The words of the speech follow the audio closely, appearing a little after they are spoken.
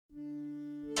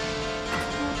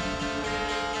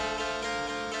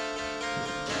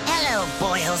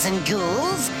boils and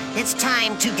ghouls. It's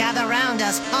time to gather round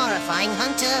us Horrifying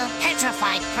Hunter,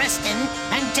 Petrified Preston,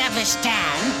 and Devilish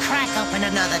Dan crack open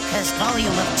another cursed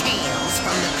volume of tales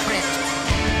from the crypt.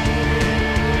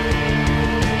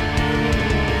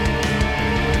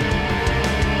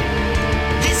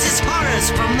 This is Horrors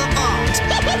from the Vault.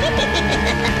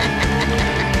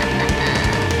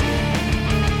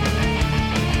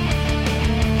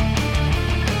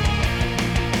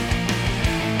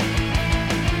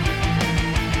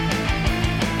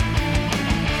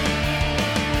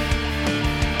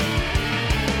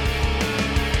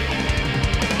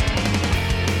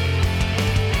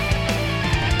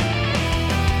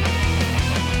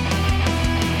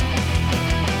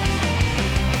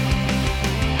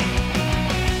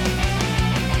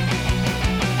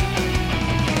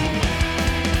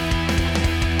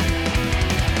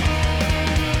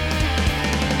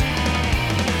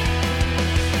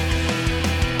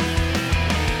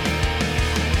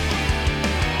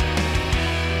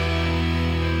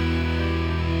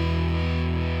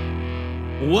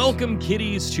 Welcome,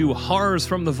 kiddies, to Horrors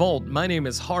from the Vault. My name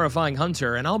is Horrifying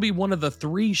Hunter, and I'll be one of the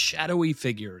three shadowy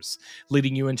figures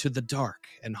leading you into the dark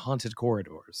and haunted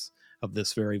corridors of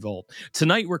this very vault.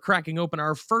 Tonight, we're cracking open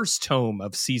our first tome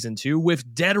of Season 2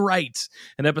 with Dead Right,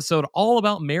 an episode all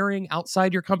about marrying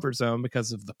outside your comfort zone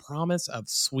because of the promise of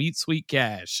sweet, sweet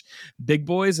cash. Big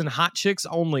boys and hot chicks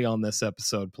only on this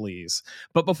episode, please.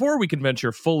 But before we can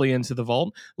venture fully into the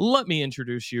vault, let me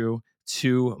introduce you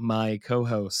to my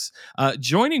co-hosts.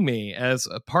 Joining me as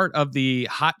a part of the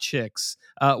Hot Chicks,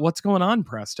 what's going on,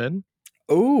 Preston?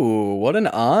 Ooh, what an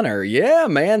honor. Yeah,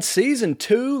 man, Season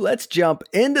 2, let's jump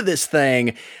into this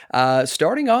thing.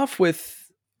 Starting off with,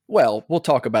 well, we'll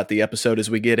talk about the episode as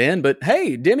we get in, but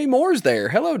hey, Demi Moore's there.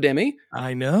 Hello, Demi.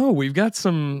 I know, we've got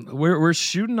we're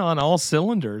shooting on all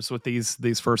cylinders with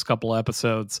these first couple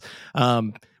episodes.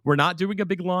 We're not doing a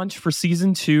big launch for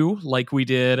Season 2 like we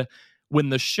did when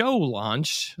the show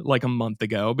launched like a month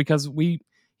ago, because we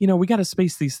got to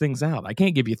space these things out. I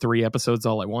can't give you 3 episodes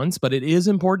all at once, but it is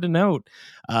important to note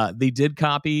they did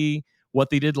copy what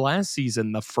they did last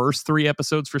season. The first 3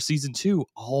 episodes for Season 2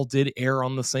 all did air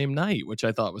on the same night, which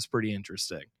I thought was pretty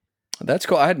interesting. That's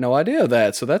cool. I had no idea of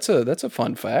that. So that's a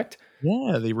fun fact.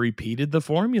 Yeah, they repeated the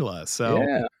formula. So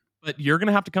yeah. But you're going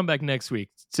to have to come back next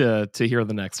week to hear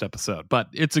the next episode. But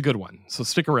it's a good one. So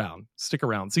stick around.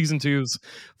 Season 2's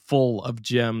full of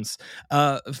gems.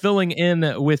 Filling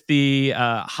in with the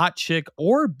hot chick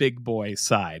or big boy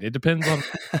side. It depends on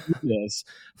who it is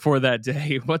for that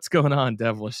day. What's going on,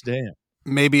 Devilish Dan?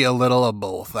 Maybe a little of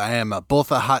both. I am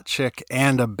both a hot chick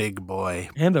and a big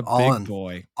boy. And a big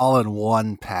boy. All in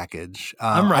one package.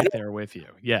 I'm right there with you.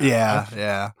 Yeah.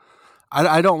 Yeah.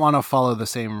 I don't want to follow the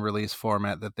same release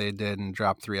format that they did and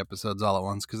drop 3 episodes all at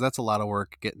once, because that's a lot of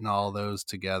work getting all those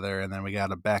together, and then we got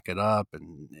to back it up,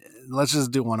 and let's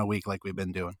just do one a week like we've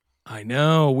been doing. I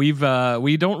know we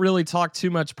don't really talk too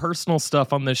much personal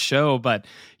stuff on this show, but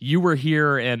you were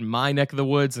here in my neck of the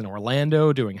woods in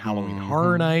Orlando doing Halloween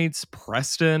Horror Nights.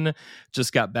 Preston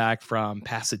just got back from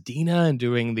Pasadena and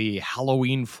doing the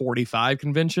Halloween 45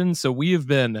 convention. So we have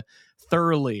been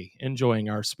thoroughly enjoying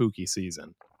our spooky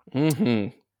season. Mm-hmm.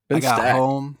 I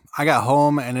got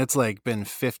home and it's like been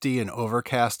 50 and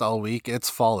overcast all week. It's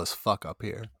fall as fuck up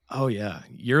here. Oh yeah,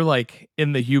 you're like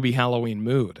in the Hubie Halloween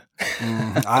mood.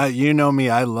 You know me,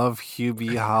 I love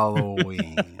Hubie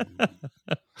Halloween.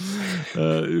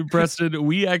 Preston,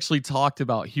 we actually talked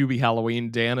about Hubie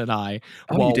Halloween, Dan and I,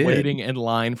 while waiting in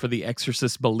line for the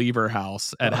Exorcist Believer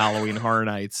house at Halloween Horror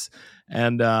Nights.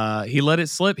 And he let it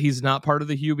slip. He's not part of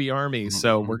the Hubie army,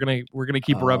 so we're gonna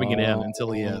keep rubbing it in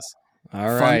until he is.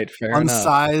 All right, fair enough.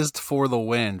 Fun-sized for the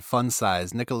win.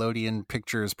 Fun-sized. Nickelodeon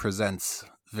Pictures presents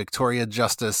Victoria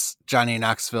Justice, Johnny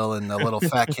Knoxville, and the little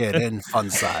fat kid in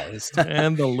Fun-sized.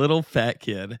 And the little fat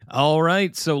kid. All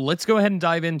right, so let's go ahead and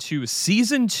dive into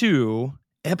Season 2,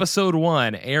 Episode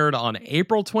 1, aired on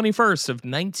April 21st of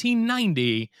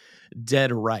 1990,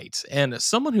 Dead Right. And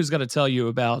someone who's going to tell you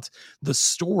about the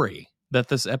story that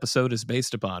this episode is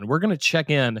based upon. We're going to check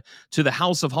in to the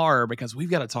House of Horror because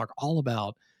we've got to talk all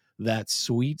about that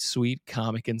sweet, sweet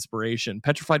comic inspiration.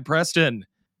 Petrified Preston,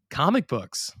 comic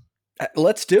books.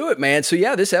 Let's do it, man. So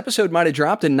yeah, this episode might have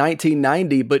dropped in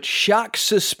 1990, but Shock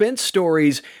Suspense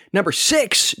Stories number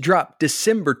 6 dropped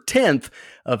December 10th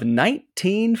of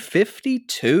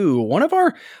 1952. One of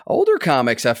our older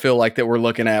comics, I feel like, that we're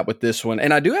looking at with this one.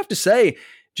 And I do have to say,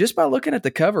 just by looking at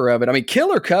the cover of it, I mean,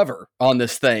 killer cover on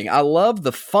this thing. I love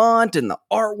the font and the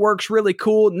artwork's really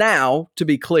cool. Now, to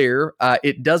be clear,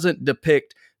 it doesn't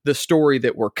depict the story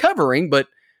that we're covering, but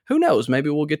who knows? Maybe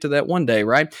we'll get to that one day,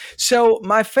 right? So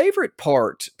my favorite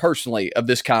part, personally, of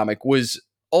this comic was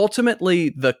ultimately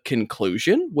the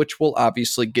conclusion, which we'll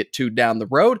obviously get to down the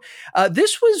road.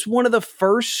 This was one of the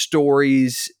first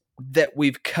stories that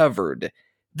we've covered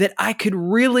that I could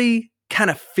really kind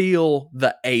of feel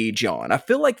the age on. I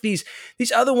feel like these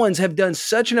other ones have done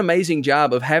such an amazing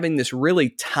job of having this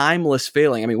really timeless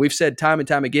feeling. I mean, we've said time and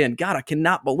time again, God, I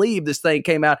cannot believe this thing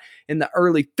came out in the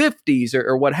early 50s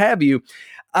or what have you.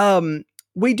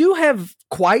 We do have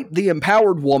quite the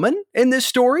empowered woman in this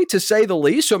story, to say the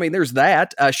least. So, I mean, there's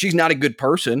that. She's not a good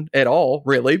person at all,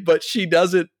 really, but she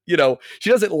doesn't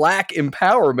lack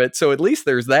empowerment. So at least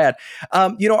there's that.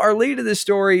 Our lead of this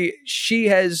story, she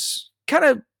has kind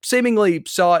of seemingly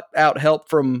sought out help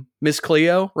from Miss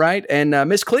Cleo, right? And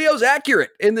Miss Cleo's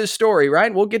accurate in this story,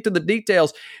 right? We'll get to the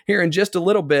details here in just a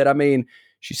little bit. I mean,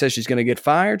 she says she's going to get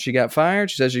fired. She got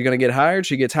fired. She says she's going to get hired.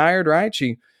 She gets hired, right?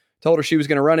 She told her she was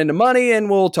going to run into money, and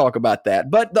we'll talk about that.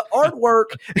 But the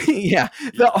artwork,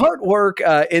 the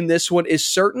artwork in this one is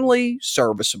certainly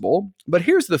serviceable. But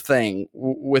here's the thing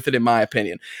with it, in my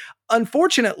opinion.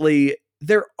 Unfortunately,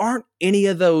 there aren't any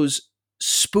of those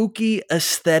spooky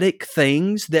aesthetic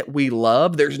things that we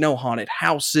love. There's no haunted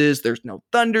houses. There's no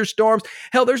thunderstorms.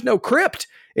 Hell, there's no crypt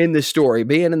in this story,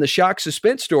 being in the shock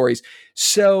suspense stories.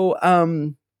 So,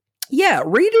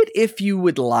 read it if you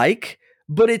would like,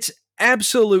 but it's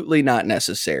absolutely not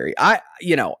necessary.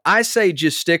 I say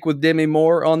just stick with Demi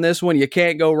Moore on this one. You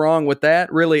can't go wrong with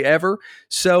that, really, ever.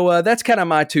 So that's kind of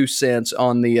my 2 cents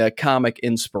on the comic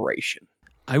inspiration.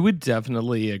 I would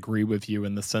definitely agree with you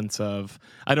in the sense of,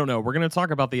 I don't know, we're going to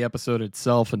talk about the episode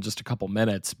itself in just a couple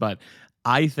minutes, but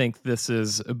I think this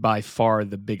is by far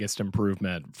the biggest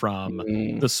improvement from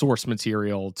the source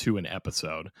material to an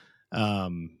episode.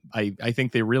 I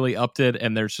think they really upped it,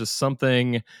 and there's just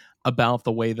something about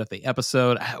the way that the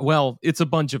episode, well, it's a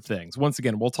bunch of things. Once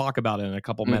again, we'll talk about it in a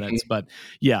couple minutes, but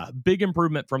yeah, big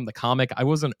improvement from the comic. I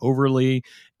wasn't overly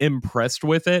impressed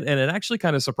with it, and it actually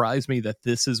kind of surprised me that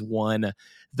this is one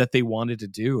that they wanted to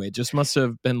do. It just must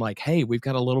have been like, hey, we've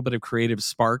got a little bit of creative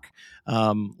spark.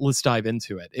 Let's dive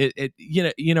into it.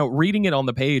 Reading it on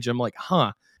the page, I'm like,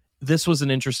 this was an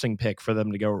interesting pick for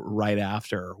them to go right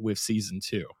after with season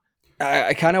 2.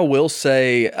 I kind of will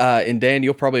say, and Dan,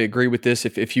 you'll probably agree with this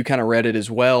if you kind of read it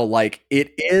as well. Like,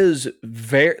 it is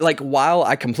very, like, while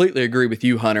I completely agree with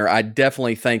you, Hunter, I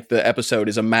definitely think the episode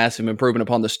is a massive improvement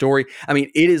upon the story. I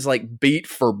mean, it is like beat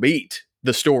for beat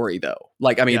the story, though.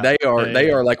 Like, I mean, they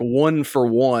are like 1 for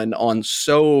 1 on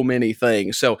so many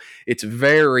things. So it's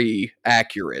very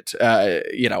accurate,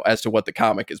 as to what the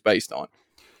comic is based on.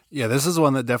 Yeah, this is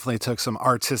one that definitely took some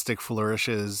artistic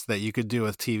flourishes that you could do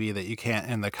with TV that you can't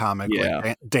in the comic,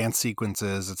 like dance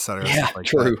sequences, etc. Yeah, like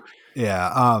true. That.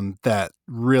 Yeah, that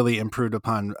really improved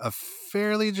upon a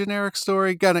fairly generic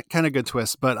story. Got a kind of good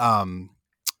twist, but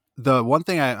the one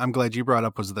thing I'm glad you brought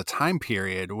up was the time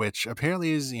period, which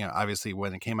apparently is, obviously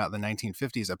when it came out in the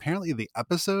 1950s. Apparently, the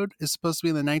episode is supposed to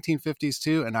be in the 1950s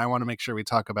too, and I want to make sure we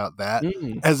talk about that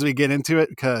as we get into it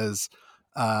because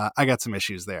I got some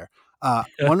issues there.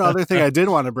 One other thing I did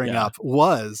want to bring up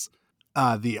was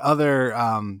the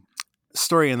other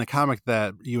story in the comic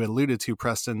that you alluded to,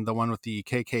 Preston, the one with the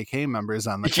KKK members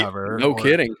on the cover. No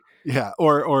kidding. Yeah,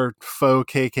 or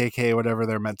faux KKK, whatever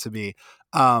they're meant to be.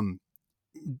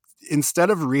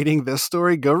 Instead of reading this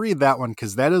story, go read that one,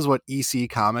 because that is what EC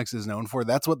Comics is known for.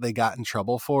 That's what they got in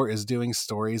trouble for, is doing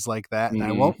stories like that. And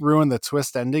I won't ruin the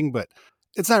twist ending, but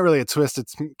it's not really a twist.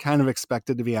 It's kind of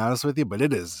expected, to be honest with you, but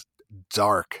it is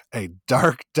a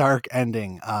dark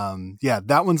ending.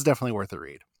 That one's definitely worth a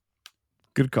read.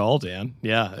 Good call, Dan.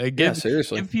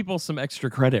 Seriously, give people some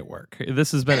extra credit work.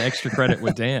 This has been extra credit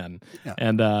with Dan.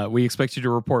 And we expect you to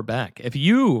report back. If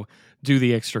you do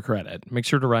the extra credit, make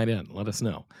sure to write in, let us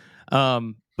know.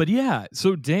 But yeah,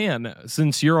 so Dan,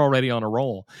 since you're already on a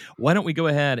roll, why don't we go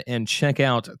ahead and check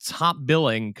out Top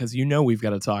Billing, because we've got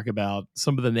to talk about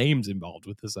some of the names involved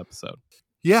with this episode.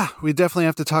 Yeah, we definitely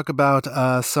have to talk about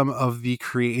some of the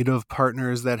creative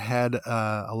partners that had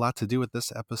a lot to do with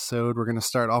this episode. We're going to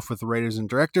start off with the writers and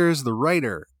directors. The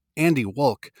writer, Andy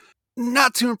Wolk.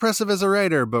 Not too impressive as a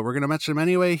writer, but we're going to mention him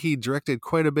anyway. He directed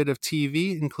quite a bit of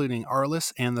TV, including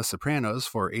Arliss and The Sopranos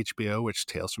for HBO, which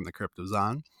Tales from the Crypt was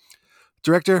on.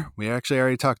 Director, we actually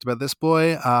already talked about this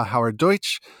boy, Howard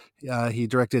Deutsch. He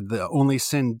directed the Only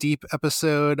Sin Deep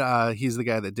episode. He's the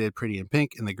guy that did Pretty in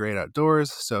Pink and The Great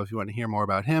Outdoors. So if you want to hear more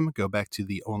about him, go back to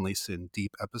the Only Sin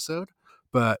Deep episode.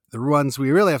 But the ones we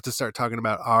really have to start talking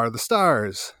about are the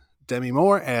stars. Demi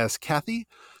Moore as Kathy,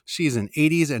 She's an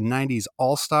 80s and 90s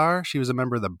all-star. She was a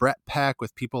member of the Brat Pack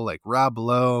with people like Rob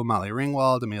Lowe, Molly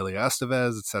Ringwald, Emilio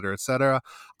Estevez, etc., etc.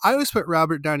 I always put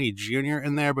Robert Downey Jr.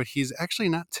 in there, but he's actually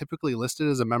not typically listed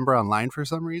as a member online for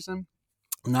some reason.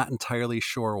 Not entirely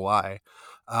sure why.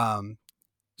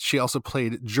 She also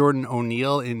played Jordan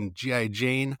O'Neill in G.I.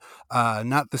 Jane,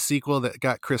 not the sequel that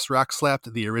got Chris Rock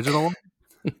slapped, the original.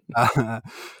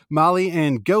 Molly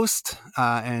in Ghost,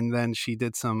 and then she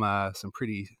did some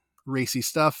pretty racy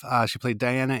stuff. She played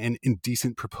Diana in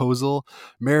Indecent Proposal,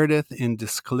 Meredith in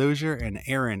Disclosure, and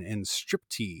Aaron in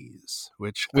Striptease. Go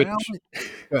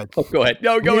ahead.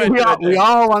 No, go ahead. We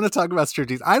all want to talk about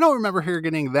Striptease. I don't remember her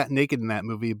getting that naked in that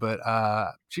movie, but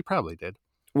she probably did.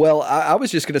 Well, I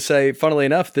was just going to say, funnily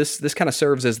enough, this kind of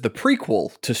serves as the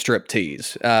prequel to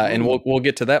Striptease, and we'll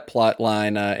get to that plot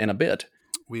line in a bit.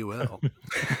 We will.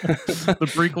 The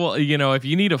prequel, you know, if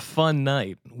you need a fun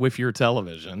night with your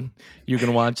television, you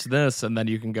can watch this, and then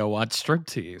you can go watch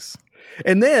Striptease.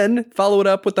 And then follow it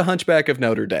up with The Hunchback of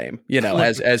Notre Dame, you know,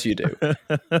 as you do.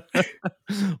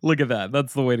 Look at that.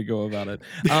 That's the way to go about it.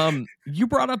 You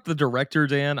brought up the director,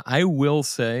 Dan. I will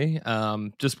say,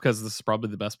 just because this is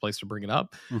probably the best place to bring it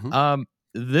up,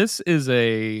 this is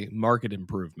a market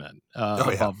improvement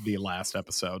above the last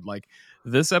episode. Like,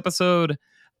 this episode,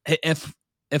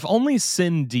 if only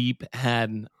Sin Deep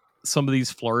had some of these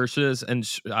flourishes and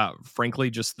frankly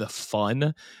just the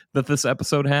fun that this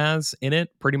episode has in it,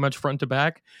 pretty much front to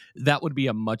back, that would be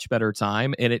a much better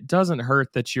time. And it doesn't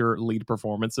hurt that your lead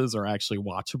performances are actually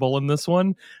watchable in this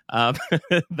one.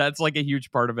 That's like a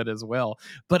huge part of it as well.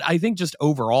 But I think just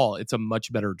overall, it's a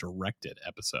much better directed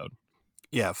episode.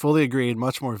 Yeah, fully agreed.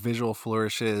 Much more visual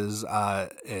flourishes.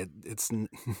 It's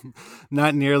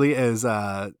not nearly as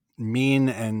mean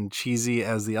and cheesy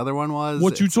as the other one was.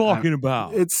 What you talking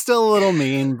about? It's still a little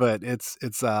mean, but it's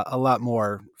a lot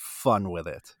more fun with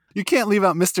it. You can't leave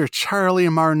out Mr. Charlie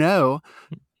Marnow,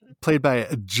 played by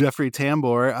Jeffrey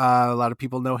Tambor. A lot of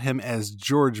people know him as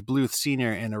George Bluth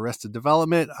Sr. in Arrested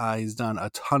Development. He's done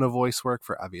a ton of voice work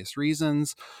for obvious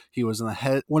reasons. He was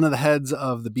one of the heads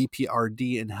of the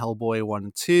BPRD in Hellboy 1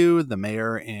 and 2, the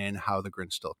mayor in How the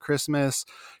Grinch Stole Christmas.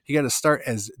 He got to start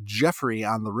as Jeffrey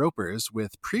on The Ropers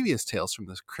with previous Tales from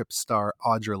the Crypt star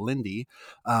Audra Lindy.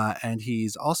 And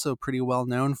he's also pretty well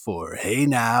known for Hey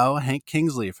Now, Hank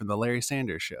Kingsley from The Larry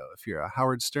Sanders Show. If you're a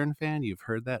Howard Stern fan, you've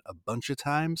heard that a bunch of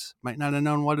times. Might not have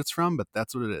known what it's from, but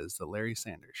that's what it is, The Larry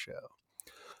Sanders Show.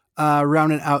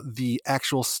 Rounding out the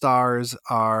actual stars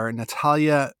are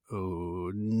Natalia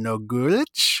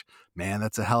Nogulich. Man,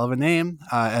 that's a hell of a name,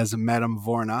 as Madame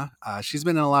Vorna. She's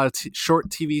been in a lot of short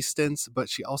TV stints, but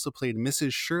she also played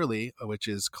Mrs. Shirley, which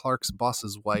is Clark's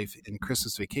boss's wife in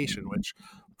Christmas Vacation, which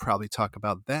we'll probably talk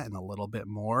about that in a little bit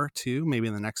more, too, maybe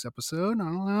in the next episode. I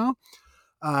don't know.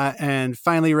 And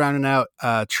finally rounding out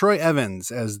Troy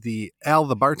Evans as the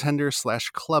bartender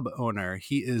 / club owner.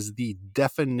 He is the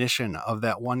definition of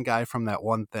that one guy from That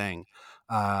One Thing.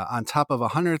 On top of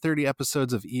 130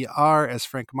 episodes of ER as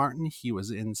Frank Martin, he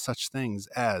was in such things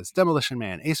as Demolition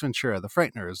Man, Ace Ventura, The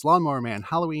Frighteners, Lawnmower Man,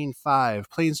 Halloween 5,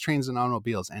 Planes, Trains, and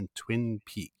Automobiles, and Twin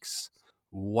Peaks.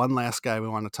 One last guy we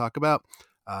want to talk about.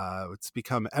 It's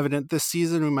become evident this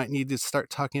season we might need to start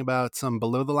talking about some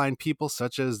below-the-line people,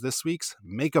 such as this week's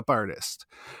makeup artist.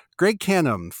 Greg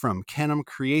Canham from Canham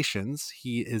Creations.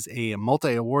 He is a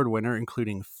multi-award winner,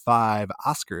 including 5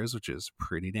 Oscars, which is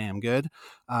pretty damn good.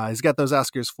 He's got those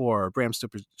Oscars for Bram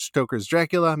Stoker's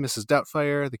Dracula, Mrs.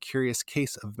 Doubtfire, The Curious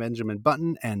Case of Benjamin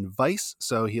Button, and Vice.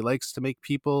 So he likes to make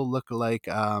people look like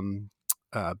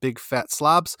big fat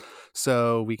slobs,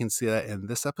 so we can see that in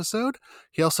this episode.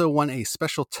 He also won a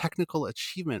Special Technical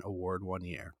Achievement Award one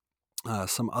year.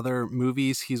 Some other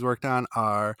movies he's worked on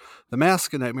are The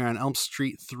Mask, Nightmare on Elm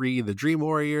Street 3, The Dream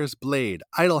Warriors, Blade,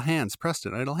 Idle Hands,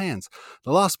 Preston, Idle Hands,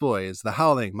 The Lost Boys, The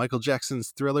Howling, Michael Jackson's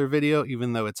Thriller video,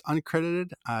 even though it's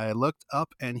uncredited. I looked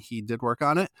up and he did work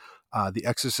on it. The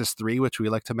Exorcist 3, which we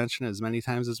like to mention as many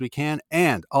times as we can,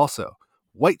 and also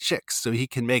White Chicks, so he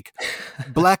can make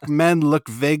black men look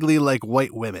vaguely like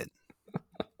white women.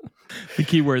 The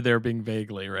key word there being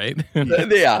vaguely, right?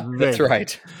 Yeah, that's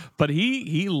right. But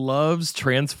he loves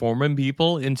transforming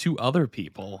people into other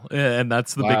people, and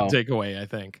that's the big takeaway, I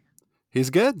think. He's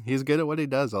good. He's good at what he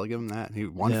does. I'll give him that. He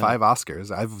won 5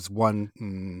 Oscars. I've won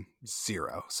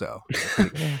 0, so...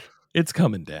 It's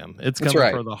coming, Dan. It's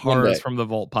coming for the Horrors from the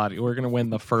Vault pod. We're going to win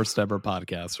the first ever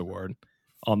podcast award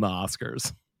on the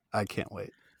Oscars. I can't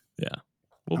wait. Yeah.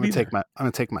 I'm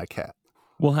gonna take my cat.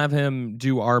 We'll have him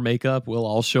do our makeup. We'll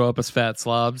all show up as fat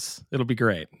slobs. It'll be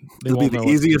great. It'll be the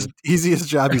easiest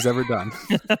job he's ever done.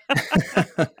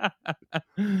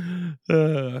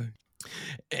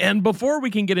 And before we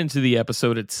can get into the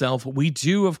episode itself, we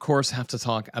do, of course, have to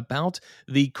talk about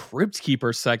the Crypt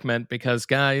Keeper segment because,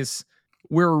 guys,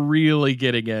 we're really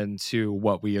getting into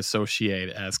what we associate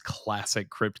as classic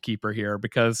Crypt Keeper here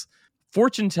because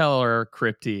fortune teller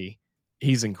Crypty,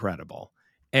 he's incredible.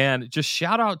 And just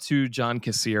shout out to John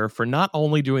Kassir for not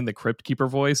only doing the Crypt Keeper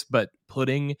voice, but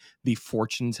putting the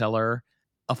fortune teller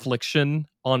affliction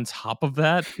on top of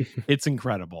that. It's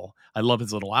incredible. I love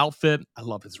his little outfit. I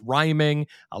love his rhyming.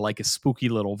 I like his spooky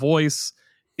little voice.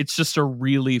 It's just a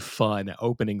really fun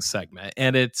opening segment.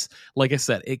 And it's, like I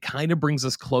said, it kind of brings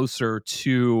us closer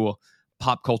to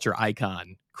pop culture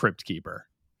icon Crypt Keeper.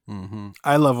 Mm-hmm.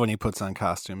 I love when he puts on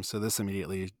costumes. So this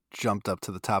immediately jumped up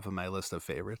to the top of my list of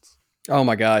favorites. Oh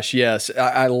my gosh, yes.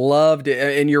 I loved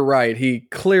it. And you're right. He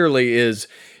clearly is,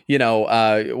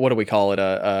 what do we call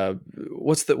it?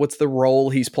 What's the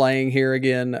role he's playing here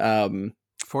again?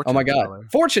 Fortune oh my God. teller.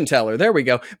 Fortune teller. There we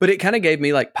go. But it kind of gave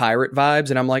me like pirate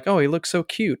vibes. And I'm like, oh, he looks so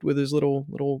cute with his little,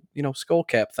 skull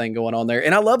cap thing going on there.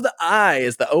 And I love the eye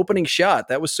as the opening shot.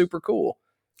 That was super cool.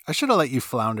 I should have let you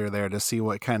flounder there to see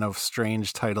what kind of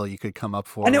strange title you could come up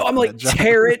for. I know. I'm like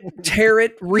tarot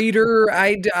reader.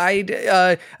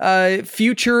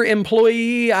 Future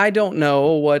employee. I don't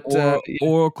know what.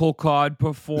 Oracle card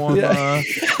performer. Yeah.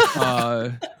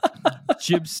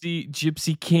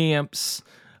 Gypsy camps.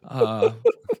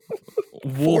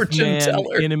 Wolfman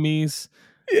enemies.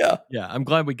 Yeah. I'm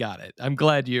glad we got it. I'm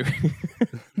glad you.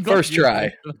 First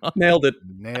try. Nailed it.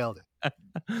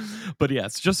 But yeah,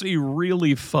 it's just a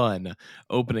really fun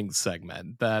opening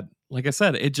segment that, like I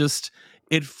said,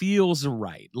 it feels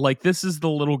right. Like this is the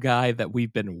little guy that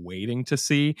we've been waiting to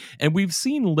see. And we've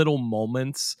seen little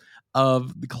moments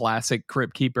of the classic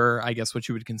Crypt Keeper, I guess what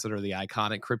you would consider the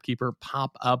iconic Crypt Keeper,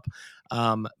 pop up.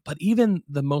 But even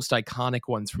the most iconic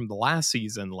ones from the last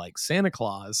season, like Santa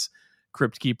Claus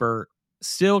Crypt Keeper,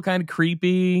 still kind of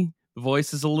creepy. The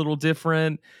voice is a little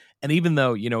different. And even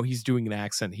though, he's doing an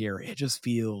accent here, it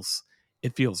feels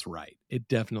right. It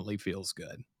definitely feels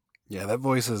good. Yeah, that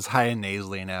voice is high and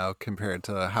nasally now compared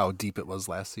to how deep it was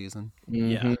last season. Mm-hmm.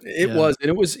 Yeah, it was. And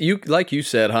it was, you, like you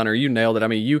said, Hunter, you nailed it. I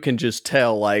mean, you can just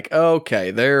tell like,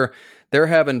 okay, they're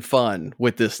having fun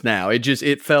with this now.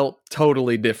 It felt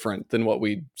totally different than what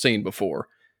we'd seen before.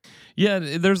 Yeah,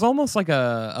 there's almost like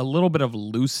a little bit of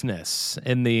looseness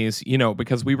in these,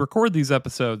 because we record these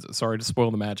episodes. Sorry to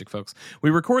spoil the magic, folks. We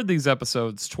record these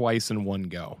episodes twice in one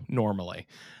go, normally.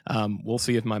 We'll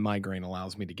see if my migraine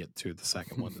allows me to get to the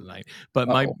second one tonight. But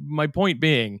my point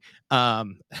being,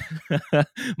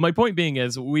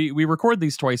 is we record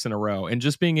these twice in a row, and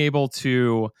just being able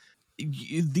to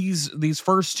these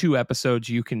first two episodes,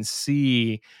 you can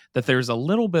see that there's a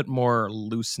little bit more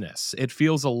looseness. It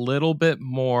feels a little bit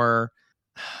more.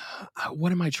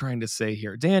 What am I trying to say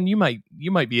here, Dan? You might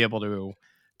be able to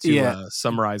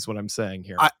summarize what I'm saying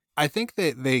here. I think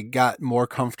that they got more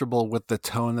comfortable with the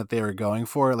tone that they were going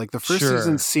for. Like the first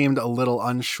season seemed a little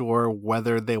unsure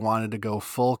whether they wanted to go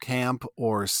full camp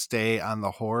or stay on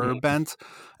the horror bent.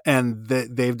 And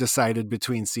they've decided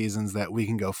between seasons that we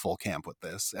can go full camp with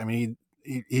this. I mean,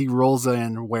 he rolls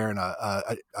in wearing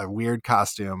a weird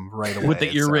costume right away with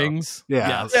the earrings. So,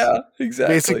 yeah,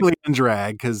 exactly. Basically in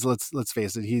drag, because let's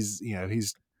face it,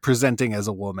 he's presenting as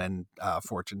a woman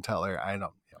fortune teller.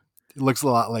 It looks a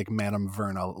lot like Madame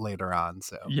Verna later on.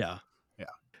 So yeah.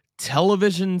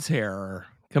 Television terror.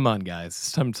 Come on, guys,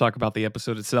 it's time to talk about the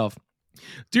episode itself.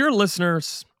 Dear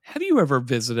listeners, have you ever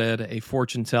visited a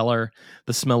fortune teller?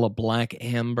 The smell of black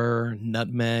amber,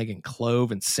 nutmeg, and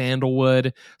clove and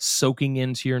sandalwood soaking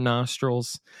into your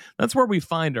nostrils? That's where we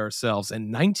find ourselves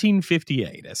in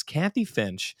 1958 as Kathy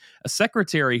Finch, a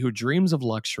secretary who dreams of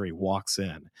luxury, walks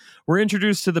in. We're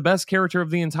introduced to the best character of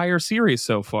the entire series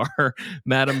so far,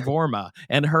 Madame Vorma,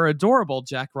 and her adorable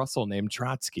Jack Russell named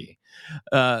Trotsky.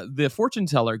 The fortune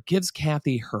teller gives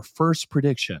Kathy her first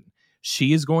prediction.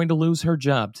 She is going to lose her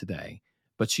job today,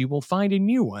 but she will find a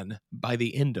new one by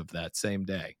the end of that same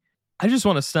day. I just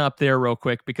want to stop there real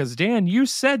quick because, Dan, you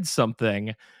said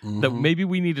something that maybe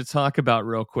we need to talk about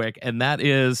real quick, and that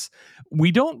is we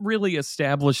don't really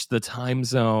establish the time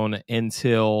zone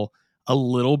until a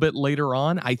little bit later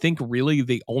on. I think really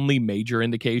the only major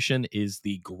indication is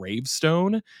the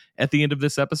gravestone at the end of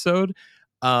this episode.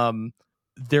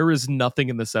 There is nothing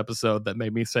in this episode that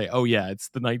made me say, oh, yeah, it's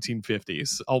the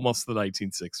 1950s, almost the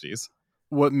 1960s.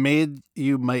 What made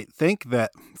you might think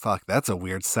that, that's a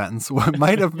weird sentence. What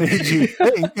might have made you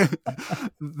think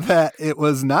that it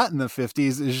was not in the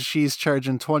 50s is she's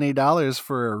charging $20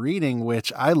 for a reading,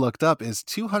 which I looked up is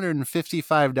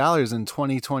 $255 in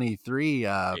 2023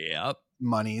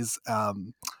 monies.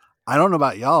 I don't know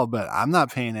about y'all, but I'm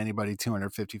not paying anybody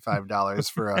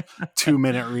 $255 for a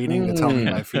 2-minute reading to tell me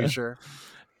my future.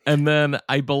 And then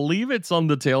I believe it's on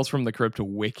the Tales from the Crypt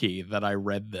wiki that I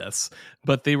read this,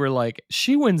 but they were like,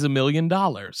 she wins $1 million,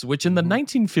 which in the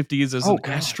 1950s is an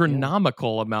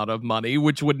astronomical amount of money,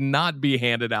 which would not be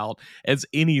handed out as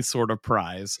any sort of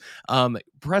prize.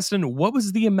 Preston, what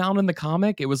was the amount in the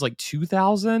comic? It was like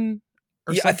 2,000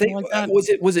 or something I think like that.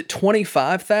 Was it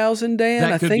 25,000, Dan?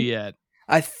 That could be it.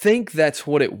 I think that's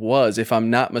what it was, if I'm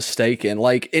not mistaken.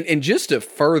 Like, and just to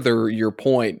further your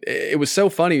point, it was so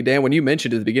funny, Dan, when you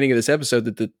mentioned at the beginning of this episode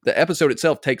that the episode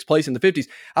itself takes place in the 50s.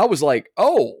 I was like,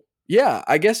 oh, yeah,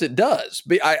 I guess it does.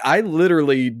 But I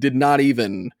literally didn't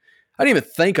even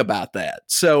think about that.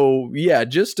 So yeah,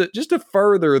 just to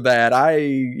further that,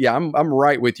 I'm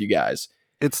right with you guys.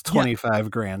 It's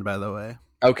 25 grand, by the way.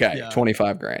 Okay, Yeah.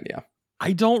 25 grand, yeah.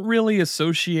 I don't really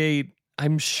associate.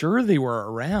 I'm sure they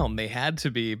were around. They had to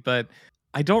be, but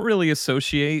I don't really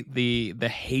associate the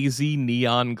hazy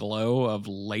neon glow of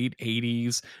late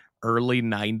 80s, early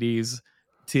 90s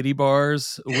titty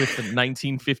bars with the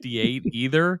 1958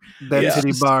 either. That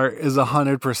titty bar is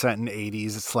 100% an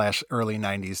 80s / early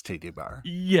 90s titty bar.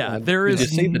 Yeah, there is.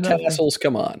 Did you see the tassels?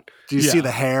 Come on. Do you see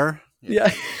the hair?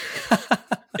 Yeah.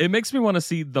 It makes me want to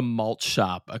see the malt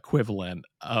shop equivalent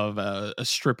of a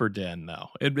stripper den, though.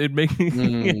 It makes me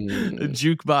a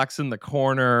jukebox in the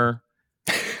corner.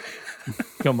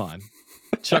 Come on.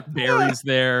 Chuck Berry's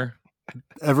there.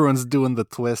 Everyone's doing the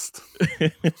twist.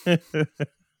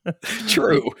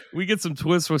 True. We get some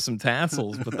twists with some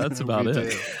tassels, but that's about We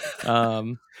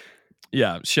it.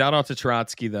 Yeah, shout out to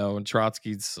Trotsky though, and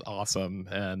Trotsky's awesome,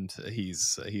 and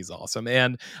he's awesome.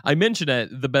 And I mentioned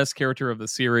it, the best character of the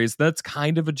series. That's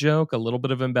kind of a joke, a little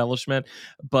bit of embellishment,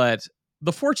 but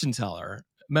the fortune teller,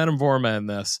 Madame Vorma, in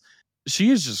this,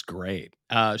 she is just great.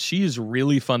 She is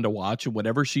really fun to watch, and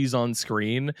whenever she's on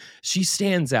screen, she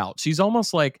stands out. She's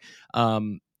almost like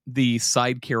the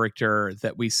side character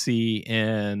that we see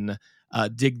in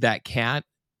Dig That Cat.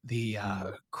 The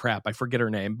crap, I forget her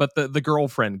name, but the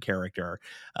girlfriend character.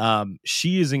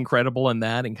 She is incredible in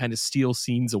that and kind of steals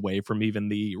scenes away from even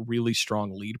the really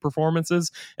strong lead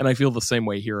performances. And I feel the same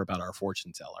way here about our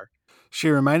fortune teller. She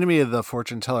reminded me of the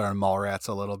fortune teller on Mallrats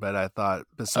a little bit, I thought.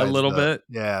 Besides a little bit?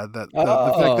 Yeah, the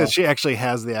fact that she actually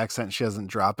has the accent, she doesn't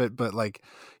drop it. But like,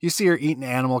 you see her eating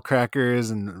animal crackers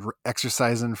and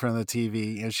exercising in front of the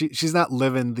TV. You know, she's not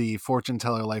living the fortune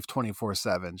teller life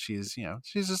 24/7. She's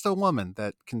just a woman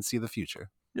that can see the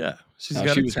future. Yeah, she's Oh,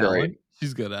 got she a was talent. great.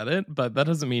 She's good at it, but that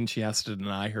doesn't mean she has to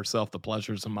deny herself the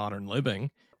pleasures of modern living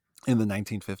In the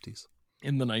 1950s.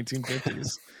 in the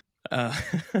 1950s.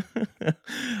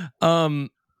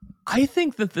 I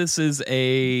think that this is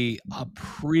a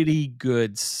pretty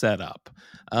good setup.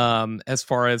 As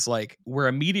far as like, we're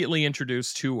immediately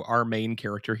introduced to our main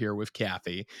character here with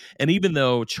Kathy. And even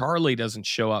though Charlie doesn't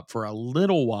show up for a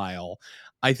little while,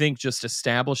 I think just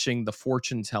establishing the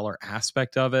fortune teller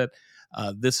aspect of it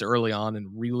this early on and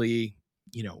really,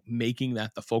 making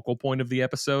that the focal point of the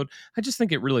episode, I just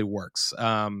think it really works.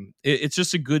 It's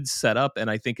just a good setup,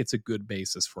 and I think it's a good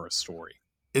basis for a story.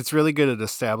 It's really good at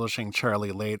establishing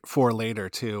Charlie later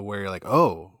too, where you're like,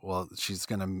 oh, well, she's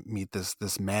gonna meet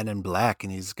this man in black,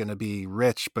 and he's gonna be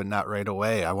rich, but not right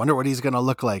away. I wonder what he's gonna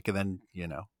look like, and then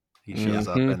he shows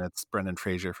up, and it's Brendan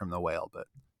Fraser from The Whale. But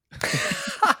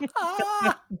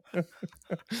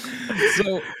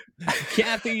so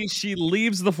Kathy, she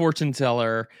leaves the fortune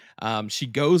teller. She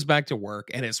goes back to work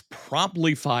and is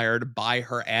promptly fired by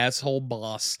her asshole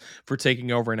boss for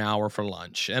taking over an hour for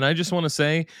lunch. And I just want to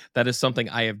say that is something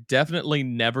I have definitely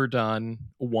never done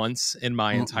once in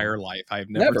my entire life. I have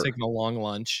never taken a long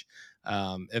lunch.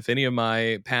 If any of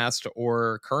my past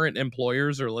or current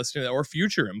employers are listening, or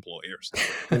future employers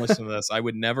are listening to this, I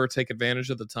would never take advantage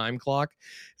of the time clock.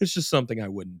 It's just something I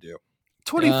wouldn't do.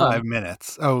 25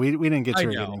 minutes. Oh, we didn't get to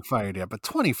her getting fired yet, but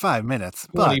 25 minutes.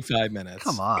 25 minutes.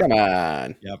 Come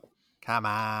on. Yep. Come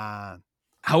on.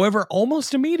 However,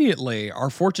 almost immediately, our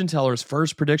fortune teller's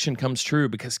first prediction comes true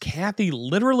because Kathy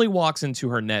literally walks into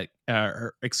her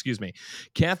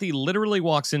Kathy literally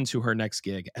walks into her next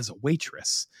gig as a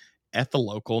waitress at the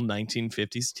local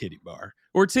 1950s titty bar,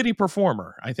 or titty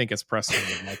performer, I think as Preston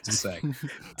would like to say.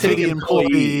 Titty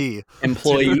employee.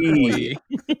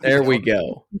 There we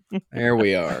go. There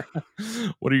we are.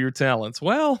 What are your talents?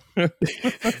 Well,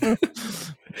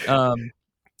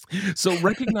 so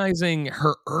recognizing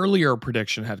her earlier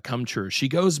prediction had come true, she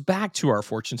goes back to our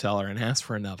fortune teller and asks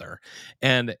for another.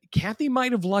 And Kathy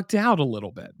might have lucked out a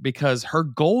little bit because her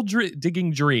gold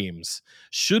digging dreams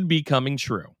should be coming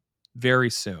true very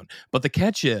soon. But the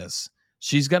catch is,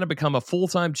 She's going to become a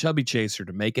full-time chubby chaser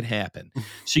to make it happen.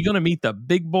 She's going to meet the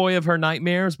big boy of her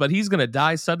nightmares, but he's going to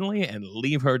die suddenly and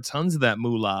leave her tons of that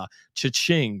moolah.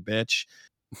 Cha-ching, bitch.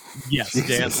 Yes,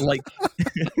 Dan. Like,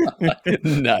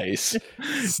 Nice.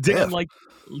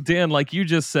 Dan, like you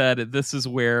just said, this is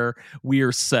where we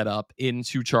are set up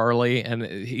into Charlie,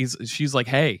 and she's like,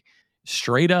 hey,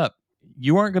 straight up,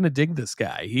 you aren't going to dig this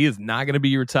guy. He is not going to be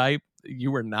your type.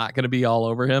 You are not going to be all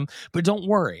over him. But don't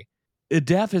worry, a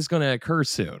death is going to occur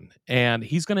soon, and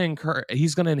he's going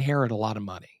to inherit a lot of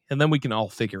money, and then we can all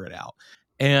figure it out.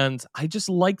 And I just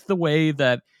like the way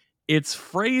that it's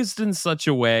phrased in such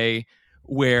a way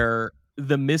where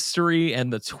the mystery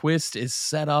and the twist is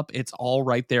set up. It's all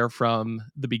right there from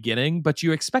the beginning, but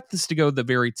you expect this to go the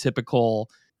very typical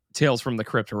Tales from the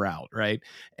Crypt route, right?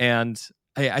 And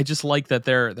I just like that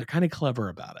they're kind of clever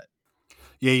about it.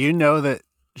 Yeah, you know that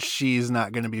she's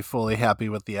not going to be fully happy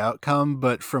with the outcome,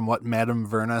 but from what Madame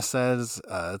Verna says,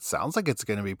 it sounds like it's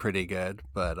going to be pretty good.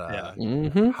 But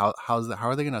how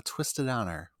are they going to twist it on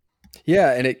her?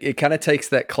 Yeah, and it kind of takes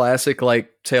that classic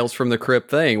like Tales from the Crypt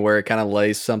thing where it kind of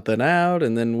lays something out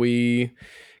and then we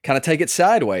kind of take it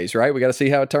sideways, right? We got to see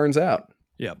how it turns out.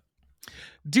 Yeah.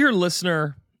 Dear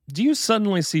listener, do you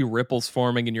suddenly see ripples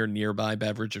forming in your nearby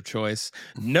beverage of choice?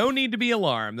 No need to be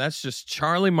alarmed. That's just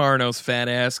Charlie Marno's fat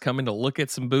ass coming to look at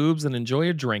some boobs and enjoy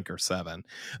a drink or seven.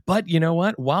 But you know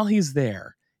what? While he's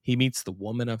there, he meets the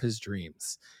woman of his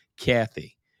dreams,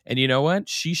 Kathy. And you know what?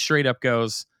 She straight up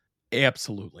goes,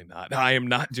 absolutely not. I am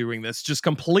not doing this. Just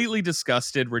completely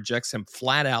disgusted, rejects him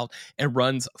flat out, and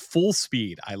runs full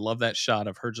speed. I love that shot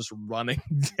of her just running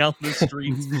down the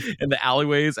streets and the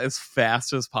alleyways as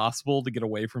fast as possible to get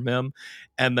away from him.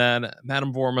 And then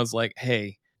Madame Vorma's like,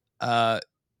 hey,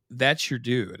 that's your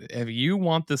dude. If you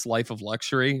want this life of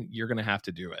luxury, you're going to have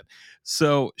to do it.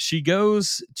 So she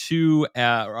goes to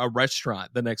a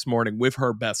restaurant the next morning with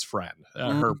her best friend,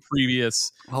 her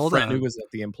previous friend who was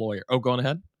at the employer. Oh, go on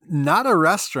ahead. Not a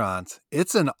restaurant.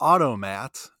 It's an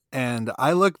automat. And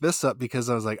I looked this up because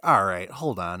I was like, all right,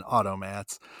 hold on.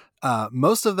 Automats.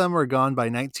 Most of them were gone by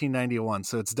 1991.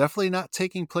 So it's definitely not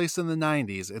taking place in the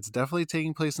 90s. It's definitely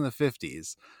taking place in the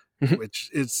 50s,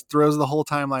 which throws the whole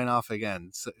timeline off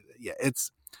again. So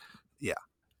yeah,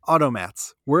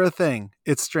 automats were a thing.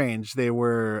 It's strange. They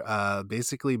were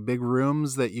basically big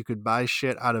rooms that you could buy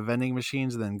shit out of vending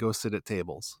machines and then go sit at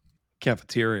tables.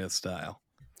 Cafeteria style.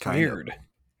 Weird.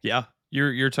 Yeah,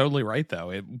 you're totally right, though.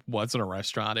 It wasn't a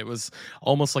restaurant. It was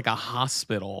almost like a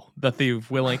hospital that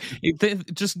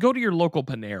just go to your local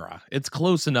Panera. It's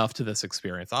close enough to this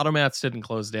experience. Automats didn't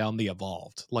close down. They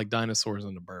evolved like dinosaurs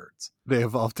into birds. They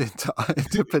evolved into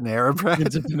Panera bread.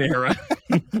 Into Panera.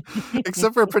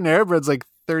 Except for Panera bread's like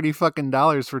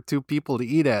 $30 for two people to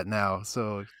eat at now.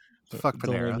 So fuck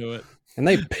Panera. And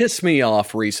they pissed me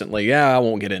off recently. Yeah, I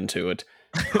won't get into it.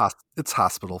 It's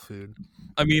hospital food.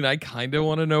 I mean, I kind of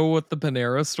want to know what the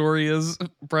Panera story is,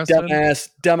 Preston.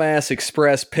 Dumbass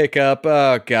express pickup.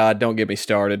 Oh, God, don't get me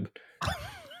started.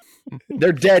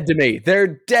 They're dead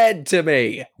to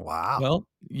me. Wow. Well,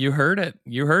 you heard it.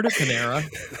 Panera.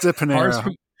 It's a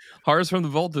Panera. Horrors from the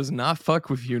Vault does not fuck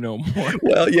with you no more.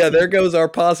 Well, yeah, there goes our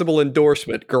possible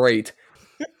endorsement. Great.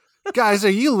 Guys, are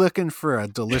you looking for a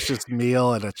delicious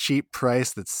meal at a cheap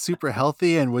price that's super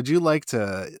healthy? And would you like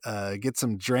to get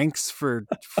some drinks for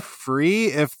free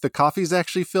if the coffee's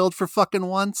actually filled for fucking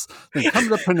once? Then come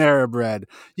to Panera Bread.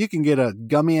 You can get a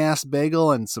gummy ass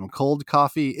bagel and some cold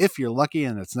coffee if you're lucky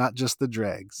and it's not just the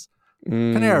dregs.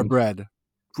 Panera Bread.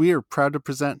 We are proud to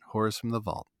present Horrors from the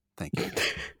Vault. Thank you.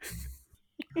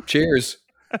 Cheers.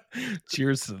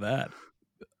 Cheers to that.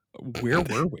 Where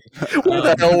were we? Where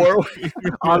the hell were we?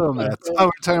 Automats. Oh,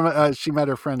 we're talking about she met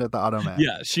her friend at the automat.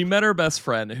 Yeah, she met her best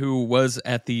friend who was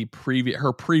at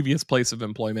her previous place of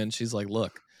employment. She's like,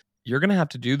 look, you're going to have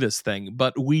to do this thing.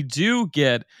 But we do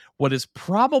get what is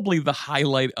probably the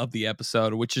highlight of the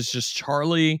episode, which is just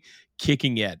Charlie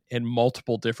kicking it in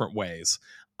multiple different ways.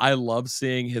 I love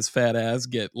seeing his fat ass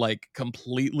get like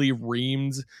completely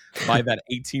reamed by that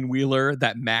 18-wheeler,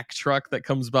 that Mack truck that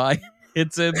comes by.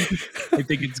 Hits him. I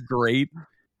think it's great.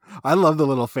 I love the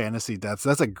little fantasy deaths.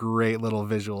 That's a great little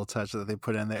visual touch that they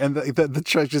put in there. And the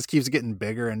truck just keeps getting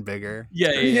bigger and bigger.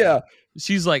 Yeah.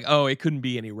 She's like, oh, it couldn't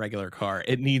be any regular car.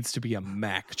 It needs to be a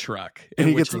Mack truck.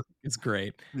 And it's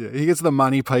great. Yeah, he gets the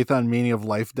Monty Python meaning of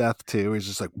life death too. He's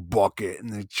just like, bucket,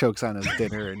 and he chokes on his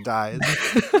dinner and dies.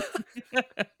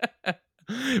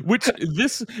 Which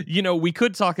this, we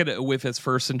could talk it with his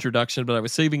first introduction, but I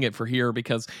was saving it for here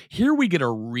because here we get a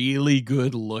really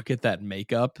good look at that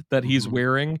makeup that he's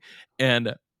wearing,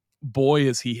 and boy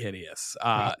is he hideous.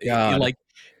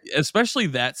 especially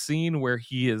that scene where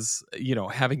he is,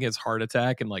 having his heart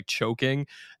attack and like choking.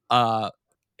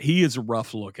 He is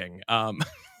rough looking.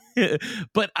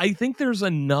 But I think there's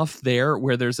enough there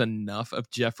where there's enough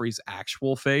of Jeffrey's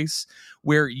actual face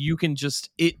where you can just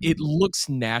it looks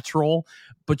natural,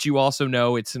 but you also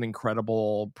know it's an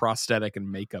incredible prosthetic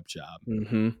and makeup job.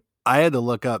 Mm-hmm. I had to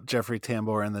look up Jeffrey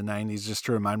Tambor in the 90s just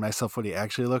to remind myself what he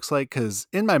actually looks like, because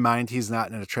in my mind he's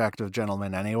not an attractive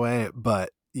gentleman anyway.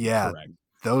 But yeah,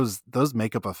 Correct. those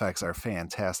makeup effects are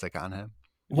fantastic on him.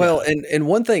 Well, and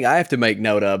one thing I have to make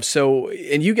note of, so,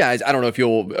 and you guys, I don't know if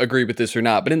you'll agree with this or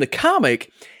not, but in the comic,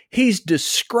 he's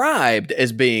described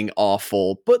as being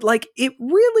awful, but like it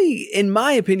really, in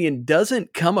my opinion,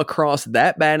 doesn't come across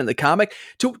that bad in the comic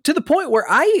to the point where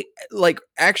I like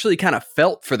actually kind of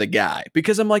felt for the guy,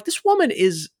 because I'm like, this woman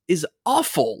is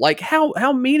awful. Like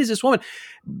how mean is this woman?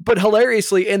 But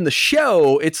hilariously in the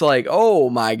show, it's like, oh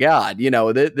my God,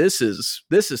 this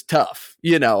is tough.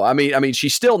 I mean,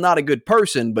 she's still not a good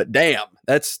person, but damn,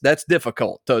 that's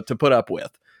difficult to put up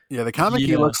with. Yeah, the comic,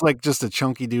 he looks like just a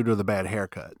chunky dude with a bad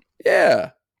haircut.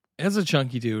 Yeah. As a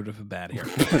chunky dude with a bad hair,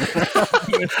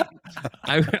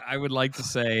 I would like to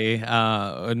say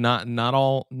not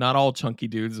all chunky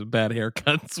dudes with bad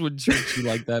haircuts would treat you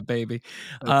like that, baby.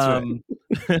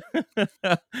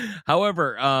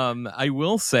 However, I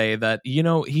will say that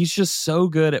he's just so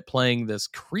good at playing this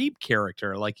creep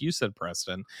character, like you said,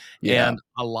 Preston, and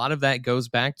a lot of that goes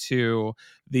back to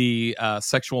the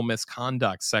sexual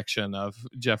misconduct section of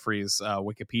Jeffrey's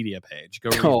Wikipedia page.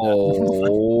 Go read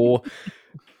that.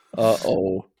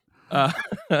 Uh-oh.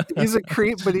 He's a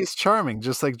creep, but he's charming,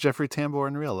 just like Jeffrey Tambor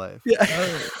in real life. Yeah.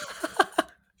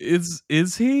 Is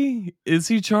he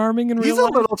charming in real life? He's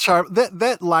a little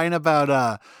that line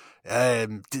about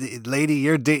lady,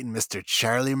 you're dating Mr.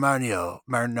 Charlie Marno,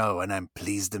 and I'm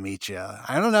pleased to meet you.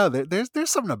 I don't know. There's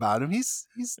something about him. He's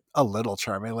a little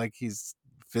charming, like he's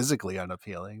physically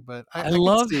unappealing, but I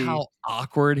love how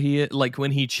awkward he is. Like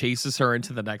when he chases her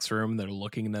into the next room, they're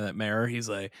looking into that mirror. He's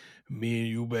like, "Me and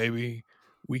you, baby,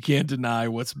 we can't deny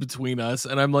what's between us."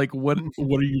 And I'm like, "What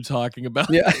are you talking about?"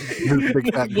 Yeah, his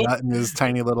big fat gut and his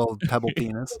tiny little pebble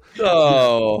penis.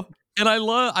 Oh, and I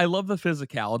love the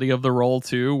physicality of the role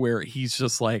too, where he's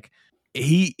just like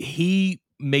he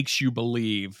makes you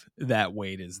believe that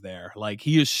Wade is there. Like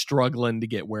he is struggling to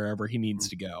get wherever he needs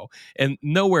to go, and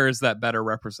nowhere is that better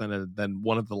represented than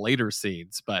one of the later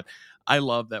scenes. But I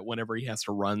love that whenever he has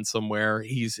to run somewhere,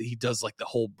 he does like the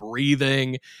whole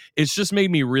breathing. It's just made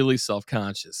me really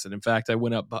self-conscious, and in fact I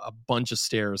went up a bunch of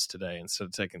stairs today instead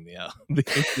of taking the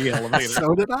elevator.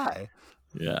 So did I.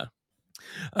 Yeah.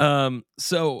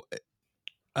 So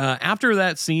after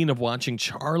that scene of watching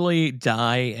Charlie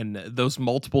die in those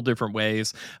multiple different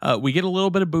ways, we get a little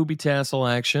bit of booby tassel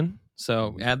action.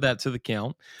 So add that to the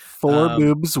count. 4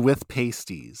 boobs with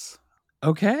pasties.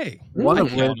 Okay. One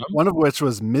of which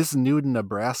was Miss Newton,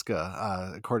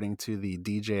 Nebraska, according to the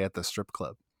DJ at the strip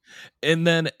club. And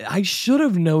then I should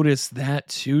have noticed that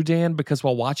too, Dan, because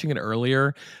while watching it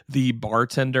earlier, the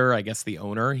bartender, I guess the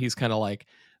owner, he's kind of like,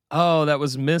 oh, that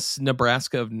was Miss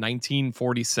Nebraska of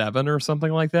 1947 or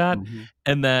something like that. Mm-hmm.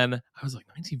 And then I was like,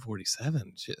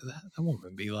 1947? That woman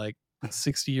would be like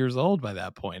 60 years old by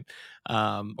that point,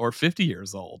 or 50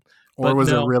 years old. Or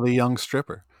was a really young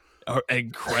stripper. Or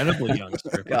incredibly young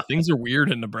stripper. Things are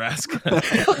weird in Nebraska.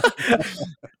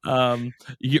 Are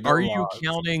you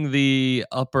counting the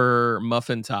upper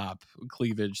muffin top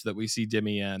cleavage that we see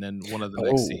Demi in one of the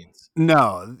next scenes?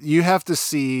 No, you have to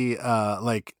see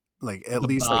like at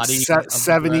least like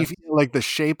 70, like the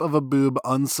shape of a boob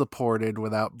unsupported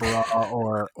without bra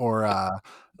or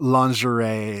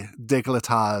lingerie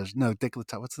décolletage. No,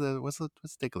 décolletage. What's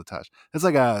décolletage? It's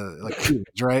like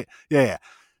cleavage, right? Yeah.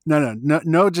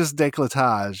 No, just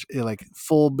décolletage. Like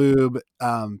full boob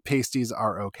pasties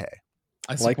are okay.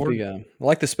 I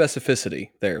like the specificity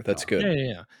there. That's good.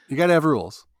 Yeah. You got to have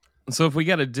rules. So if we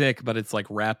got a dick, but it's like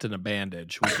wrapped in a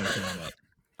bandage, we can count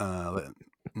it.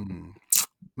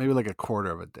 Maybe like a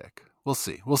quarter of a dick. We'll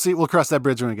see. We'll cross that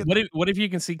bridge when we get there. What if you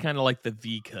can see kind of like the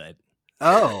V cut?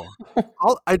 Oh,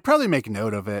 I'd probably make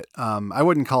note of it. I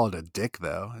wouldn't call it a dick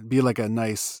though. It'd be like a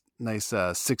nice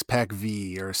 6-pack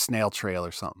V or snail trail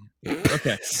or something.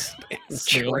 Okay.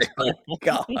 Snail trail.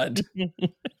 God.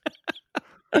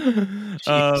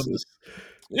 Jesus.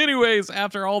 Anyways,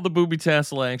 after all the booby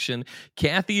tassel action,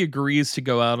 Kathy agrees to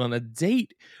go out on a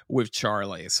date with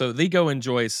Charlie. So they go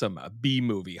enjoy some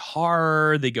B-movie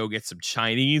horror. They go get some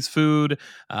Chinese food.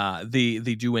 They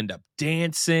do end up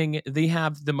dancing. They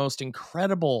have the most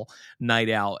incredible night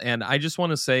out. And I just want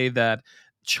to say that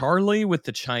Charlie with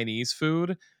the Chinese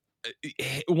food,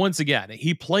 once again,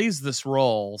 he plays this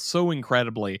role so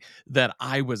incredibly that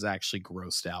I was actually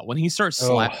grossed out. When he starts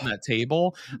slapping that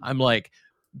table, I'm like,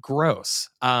 gross.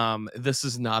 This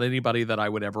is not anybody that I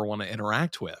would ever want to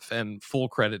interact with, and full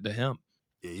credit to him.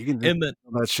 Yeah, you can just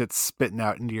that shit spitting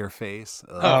out into your face.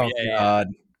 Oh, yeah, God.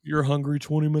 Yeah. You're hungry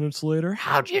 20 minutes later?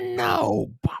 How'd you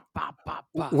know? Bop, bop, bop,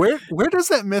 bop. Where does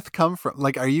that myth come from?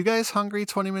 Like, are you guys hungry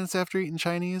 20 minutes after eating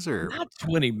Chinese, or Not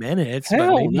 20 minutes,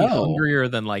 Hell but maybe no. hungrier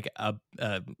than like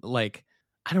like,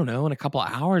 I don't know, in a couple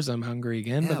of hours I'm hungry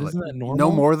again, but isn't that normal?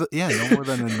 No more than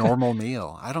a normal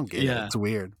meal. I don't get it. It's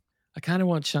weird. I kind of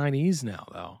want Chinese now,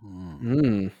 though.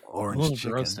 Orange I'm a little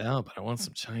chicken. grossed out, but I want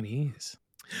some Chinese.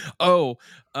 Oh,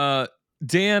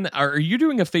 Dan, are you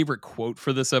doing a favorite quote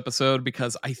for this episode?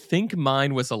 Because I think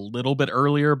mine was a little bit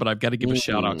earlier, but I've got to give a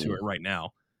shout out to it right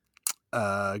now.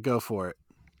 Go for it.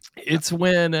 It's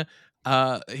when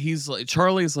he's like,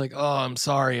 Charlie's like, "Oh, I'm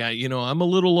sorry, I'm a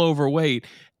little overweight,"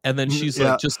 and then she's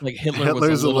like, just like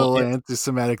Hitler's a little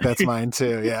anti-Semitic. That's mine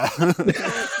too. Yeah.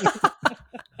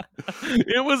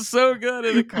 It was so good.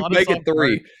 And it caught Make us it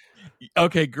 3.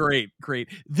 Okay, great.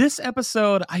 This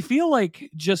episode, I feel like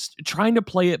just trying to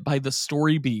play it by the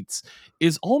story beats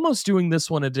is almost doing this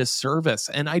one a disservice.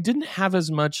 And I didn't have as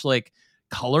much like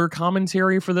color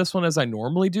commentary for this one as I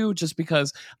normally do, just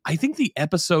because I think the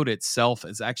episode itself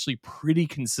is actually pretty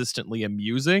consistently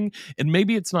amusing. And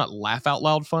maybe it's not laugh out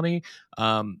loud funny,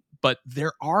 but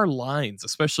there are lines,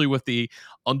 especially with the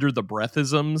under the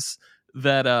breathisms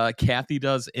that Kathy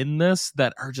does in this,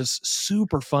 that are just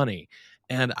super funny.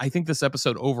 And I think this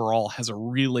episode overall has a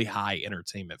really high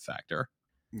entertainment factor.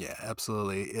 Yeah,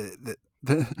 absolutely.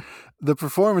 The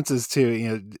performances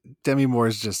too. Demi Moore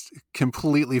is just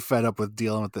completely fed up with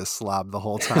dealing with this slob the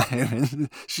whole time, and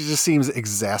she just seems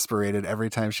exasperated every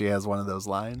time she has one of those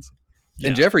lines. Yeah.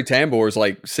 And Jeffrey Tambor's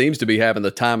seems to be having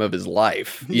the time of his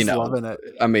life. He's loving it.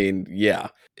 I mean, yeah.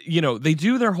 They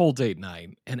do their whole date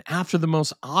night, and after the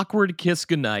most awkward kiss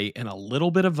goodnight and a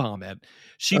little bit of vomit,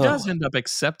 she does end up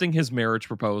accepting his marriage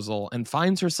proposal and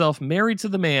finds herself married to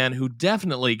the man who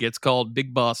definitely gets called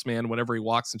Big Boss Man whenever he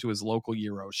walks into his local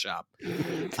Euro shop.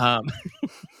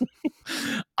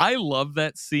 I love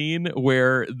that scene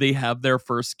where they have their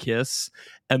first kiss,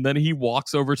 and then he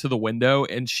walks over to the window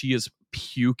and she is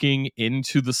puking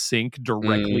into the sink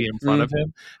directly in front of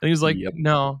him. And he's like,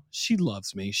 no, she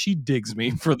loves me. She digs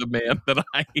me for the man that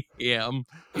I am.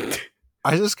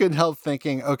 I just couldn't help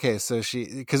thinking, okay, so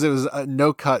because it was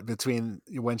no cut between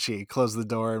when she closed the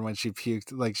door and when she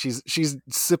puked. Like she's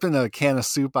sipping a can of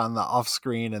soup on the off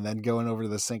screen and then going over to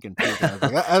the sink and puking.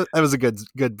 That was a good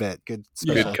bit. Good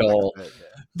call. Bit,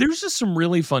 yeah. There's just some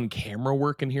really fun camera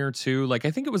work in here too. Like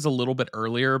I think it was a little bit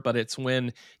earlier, but it's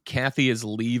when Kathy is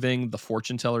leaving the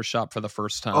fortune teller shop for the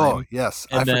first time. Oh yes,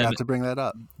 I forgot to bring that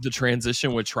up. The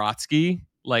transition with Trotsky,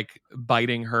 like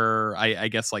biting her, I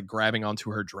guess like grabbing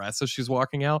onto her dress as she's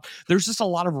walking out. There's just a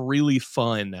lot of really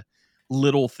fun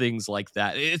little things like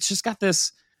that. It's just got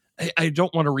this, I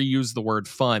don't want to reuse the word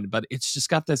fun, but it's just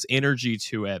got this energy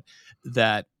to it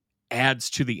that adds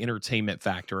to the entertainment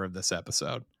factor of this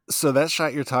episode. So that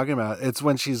shot you're talking about, it's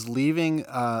when she's leaving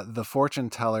the fortune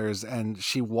tellers and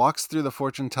she walks through the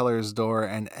fortune teller's door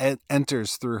and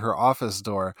enters through her office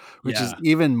door, which is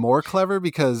even more clever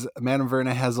because Madame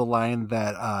Verna has a line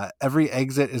that every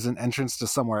exit is an entrance to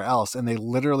somewhere else. And they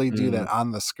literally do that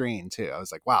on the screen too. I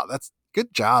was like, wow, that's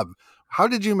good job. How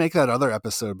did you make that other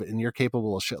episode, but you're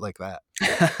capable of shit like that?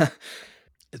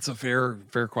 It's a fair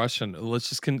question. Let's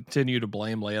just continue to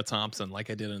blame Leah Thompson like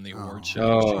I did in the award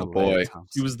show. Oh boy.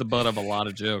 She was the butt of a lot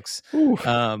of jokes.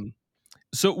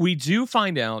 So we do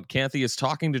find out Kathy is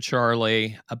talking to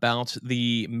Charlie about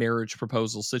the marriage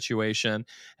proposal situation.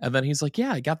 And then he's like,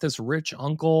 yeah, I got this rich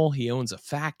uncle. He owns a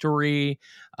factory.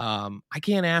 I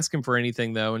can't ask him for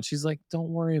anything though. And she's like, don't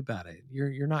worry about it.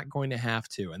 You're not going to have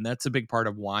to. And that's a big part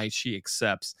of why she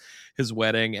accepts his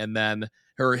wedding. And then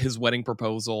his wedding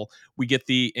proposal, we get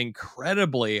the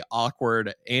incredibly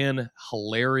awkward and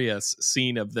hilarious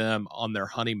scene of them on their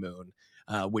honeymoon,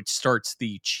 which starts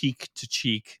the cheek to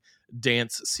cheek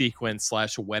dance sequence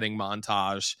 / wedding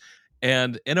montage.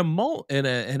 And in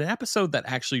an episode that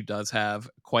actually does have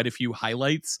quite a few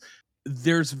highlights,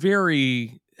 there's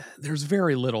very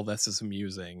little that's as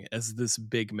amusing as this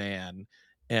big man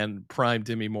and prime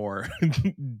Demi Moore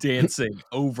dancing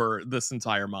over this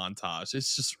entire montage.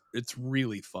 It's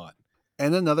really fun.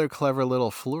 And another clever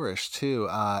little flourish too.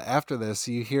 After this,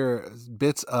 you hear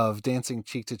bits of dancing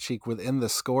cheek to cheek within the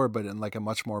score, but in like a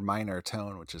much more minor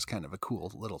tone, which is kind of a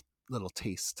cool little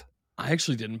taste. I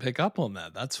actually didn't pick up on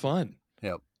that. That's fun.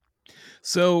 Yep.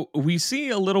 So we see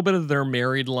a little bit of their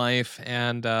married life,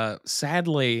 and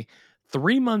sadly,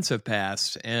 3 months have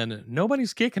passed and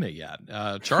nobody's kicking it yet.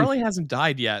 Charlie hasn't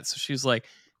died yet. So she's like,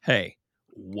 hey,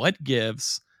 what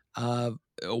gives?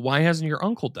 Why hasn't your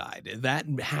uncle died? That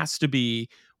has to be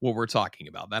what we're talking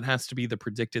about. That has to be the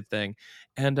predicted thing.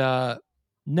 And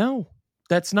no,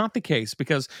 that's not the case,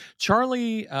 because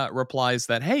Charlie replies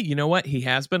that, hey, you know what? He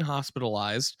has been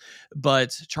hospitalized,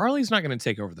 but Charlie's not going to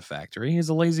take over the factory. He's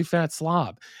a lazy fat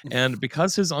slob. And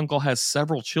because his uncle has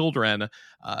several children,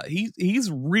 he's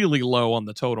really low on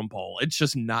the totem pole. It's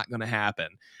just not going to happen.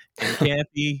 And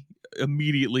Kathy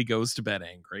immediately goes to bed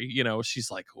angry.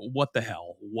 She's like, what the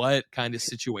hell? What kind of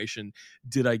situation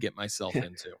did I get myself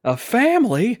into? A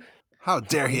family? How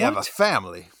dare he have a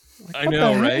family? I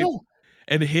know, right?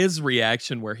 And his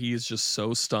reaction, where he is just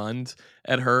so stunned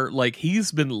at her, like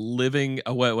he's been living,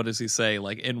 what does he say?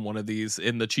 Like in one of these,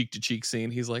 in the cheek to cheek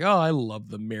scene, he's like, oh, I love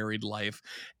the married life.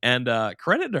 And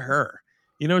credit to her.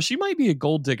 She might be a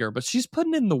gold digger, but she's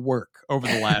putting in the work over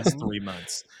the last 3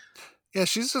 months. Yeah,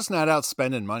 she's just not out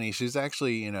spending money. She's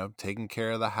actually, taking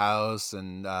care of the house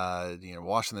and,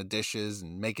 washing the dishes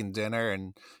and making dinner.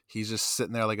 And he's just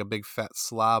sitting there like a big fat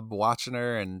slob watching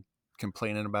her and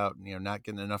complaining about, not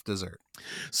getting enough dessert.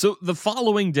 So the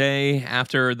following day,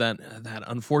 after that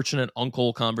unfortunate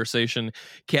uncle conversation,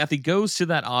 Kathy goes to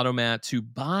that automat to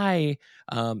buy,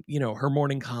 her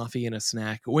morning coffee and a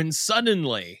snack, when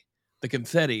suddenly the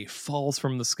confetti falls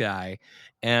from the sky,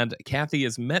 and Kathy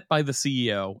is met by the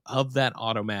CEO of that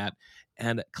automat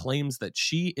and claims that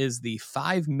she is the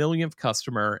 5 millionth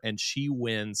customer and she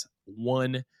wins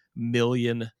 $1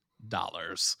 million,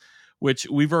 which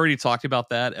we've already talked about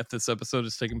that. If this episode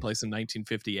is taking place in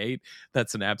 1958,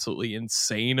 that's an absolutely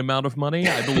insane amount of money.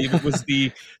 I believe it was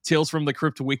the Tales from the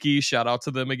Crypt Wiki, shout out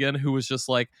to them again, who was just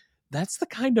like, that's the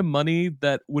kind of money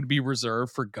that would be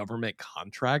reserved for government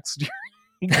contracts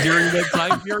during that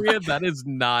time period. That is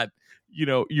not,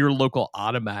 your local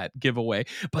automat giveaway.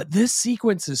 But this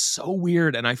sequence is so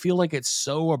weird, and I feel like it's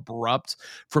so abrupt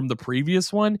from the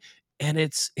previous one. And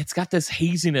it's got this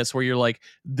haziness where you're like,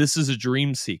 this is a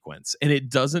dream sequence, and it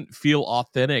doesn't feel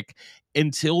authentic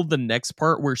until the next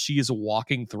part where she is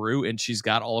walking through and she's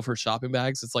got all of her shopping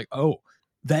bags. It's like, oh,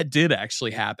 that did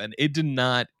actually happen. It did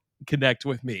not connect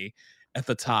with me at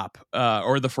the top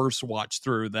or the first watch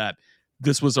through that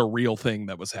this was a real thing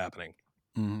that was happening.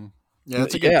 Mm-hmm. Yeah,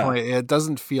 that's a good point. It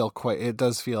doesn't feel quite. It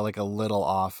does feel like a little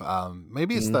off.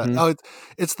 Maybe it's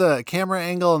it's the camera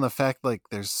angle and the fact like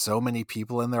there's so many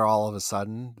people in there all of a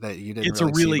sudden that you didn't. It's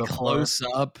really a really close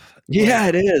up. Yeah,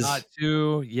 it is.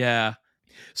 Yeah.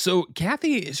 So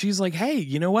Kathy, she's like, hey,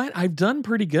 you know what? I've done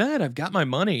pretty good. I've got my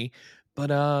money.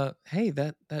 But hey,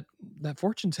 that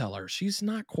fortune teller, she's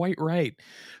not quite right.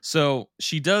 So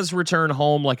she does return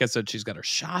home. Like I said, she's got her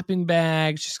shopping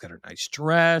bag, she's got her nice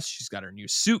dress, she's got her new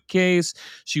suitcase.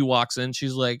 She walks in,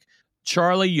 she's like,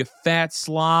 Charlie, you fat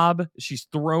slob. She's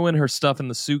throwing her stuff in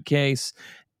the suitcase,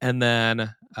 and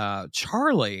then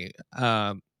Charlie,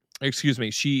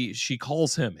 she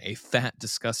calls him a fat,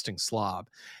 disgusting slob,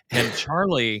 and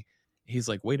Charlie, he's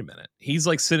like, wait a minute. He's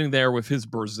like sitting there with his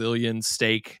Brazilian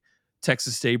steak,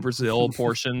 Texas Day Brazil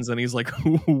portions, and he's like,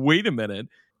 wait a minute,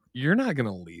 you're not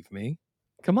gonna leave me.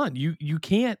 Come on, you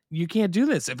can't do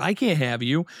this. If I can't have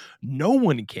you, no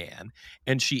one can.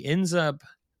 And she ends up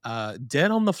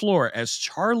dead on the floor as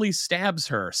Charlie stabs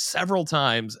her several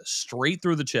times straight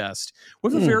through the chest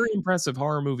with a very impressive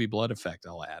horror movie blood effect,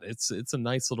 I'll add. It's a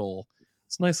nice little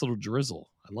drizzle.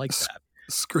 I like that.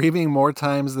 Screaming more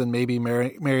times than maybe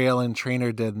Mary Ellen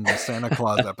Trainor did in the Santa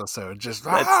Claus episode. Just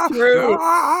that's true.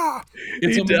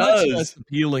 It's a much less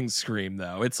appealing scream,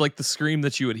 though. It's like the scream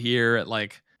that you would hear at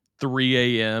like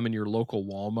 3 a.m. in your local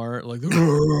Walmart, like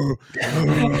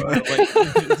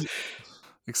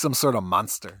like some sort of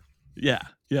monster. Yeah,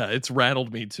 it's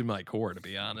rattled me to my core, to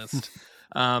be honest.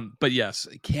 But yes,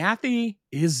 Kathy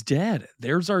is dead.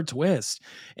 There's our twist.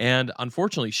 And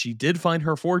unfortunately, she did find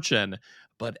her fortune.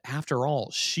 But after all,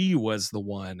 she was the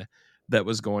one that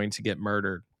was going to get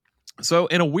murdered. So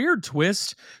in a weird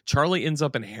twist, Charlie ends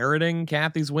up inheriting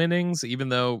Kathy's winnings, even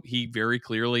though he very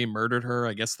clearly murdered her.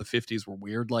 I guess the 50s were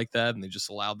weird like that, and they just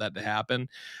allowed that to happen.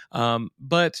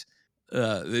 But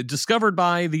discovered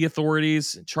by the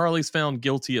authorities, Charlie's found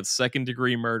guilty of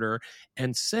second-degree murder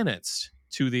and sentenced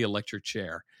to the electric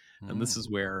chair. And this is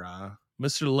where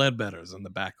Mr. Ledbetter's in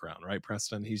the background, right,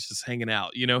 Preston? He's just hanging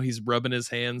out. He's rubbing his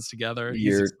hands together.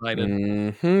 He's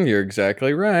excited. You're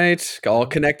exactly right. All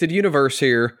connected universe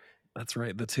here. That's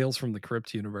right. The Tales from the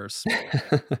Crypt universe.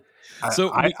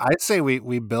 So I'd say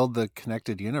we build the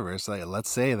connected universe. Like, let's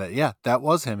say that, that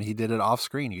was him. He did it off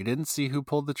screen. You didn't see who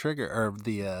pulled the trigger, or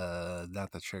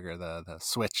not the trigger, the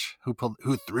switch.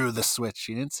 Who threw the switch?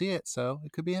 You didn't see it, so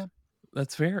it could be him.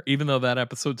 That's fair. Even though that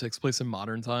episode takes place in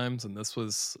modern times, and this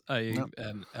was a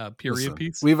period Listen,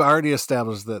 piece. We've already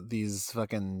established that these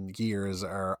fucking years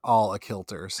are all a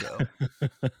kilter. So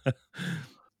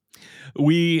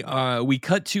we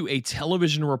cut to a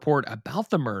television report about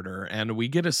the murder, and we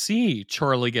get to see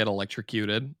Charlie get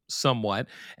electrocuted somewhat,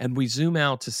 and we zoom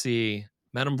out to see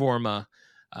Madame Vorma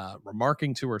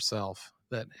remarking to herself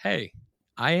that, hey,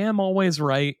 I am always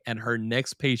right, and her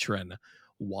next patron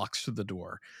walks through the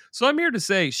door. So I'm here to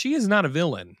say she is not a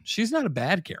villain. She's not a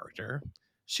bad character.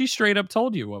 She straight up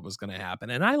told you what was going to happen.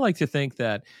 And I like to think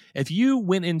that if you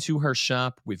went into her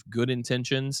shop with good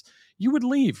intentions, you would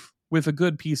leave with a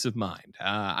good peace of mind.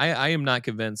 I am not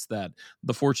convinced that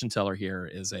the fortune teller here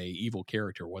is a evil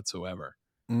character whatsoever.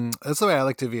 That's the way I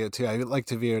like to view it too. I like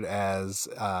to view it as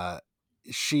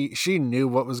she knew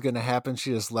what was going to happen.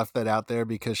 She just left that out there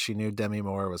because she knew Demi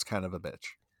Moore was kind of a bitch.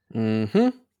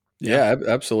 Mm-hmm. Yeah,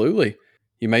 absolutely.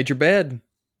 You made your bed.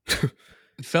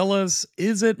 Fellas,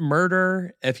 is it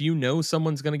murder if you know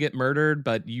someone's going to get murdered,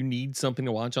 but you need something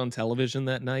to watch on television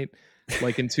that night?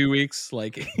 Like in 2 weeks,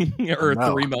 like or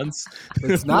No. 3 months?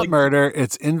 It's not Like, murder.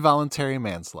 It's involuntary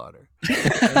manslaughter.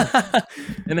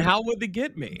 and how would they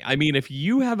get me? I mean, if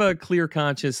you have a clear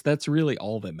conscience, that's really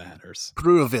all that matters.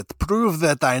 Prove it. Prove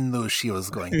that I knew she was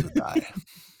going to die.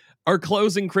 Our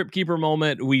closing Crypt Keeper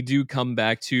moment, we do come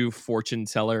back to fortune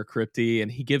teller Crypty,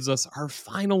 and he gives us our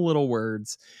final little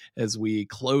words as we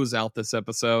close out this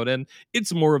episode. And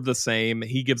it's more of the same.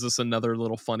 He gives us another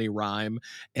little funny rhyme.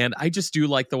 And I just do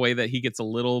like the way that he gets a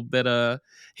little bit of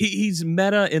he's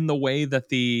meta in the way that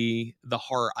the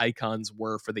horror icons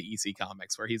were for the EC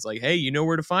comics, where he's like, hey, you know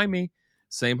where to find me.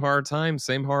 Same horror time,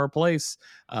 same horror place.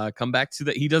 Come back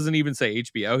to he doesn't even say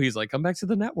HBO. He's like, come back to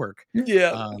the network.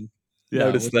 Yeah. Yeah,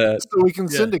 Notice that. So we can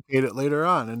syndicate it later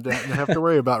on and don't have to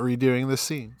worry about redoing the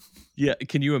scene. Yeah,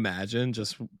 can you imagine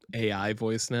just AI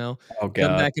voice now? Oh,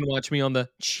 Come God. back and watch me on the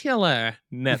Chiller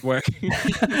Network.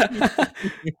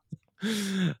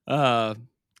 But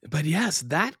yes,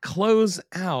 that closes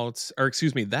out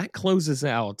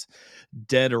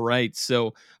Dead Right.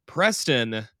 So,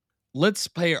 Preston, let's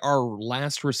pay our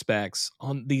last respects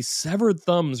on the Severed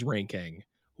Thumbs ranking.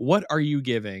 What are you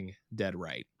giving Dead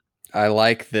Right? I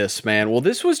like this, man. Well,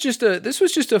 this was just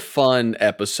a fun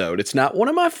episode. It's not one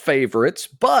of my favorites,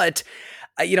 but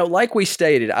like we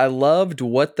stated, I loved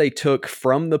what they took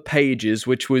from the pages,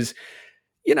 which was,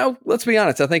 let's be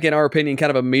honest, I think in our opinion,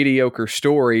 kind of a mediocre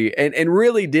story, and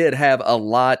really did have a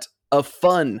lot of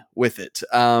fun with it.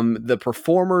 The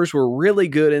performers were really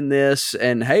good in this,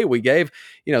 and hey, we gave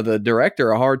the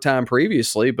director a hard time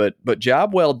previously, but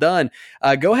job well done.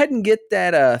 Go ahead and get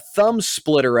that thumb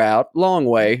splitter out, long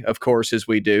way, of course, as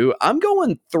we do. I'm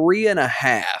going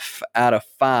 3.5 out of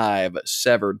 5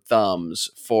 severed thumbs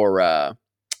for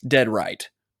Dead Right.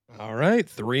 All right,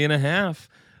 3.5.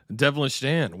 Devilish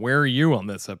Dan, where are you on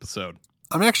this episode?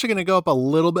 I'm actually going to go up a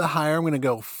little bit higher. I'm going to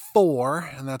go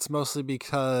 4, and that's mostly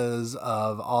because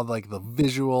of all the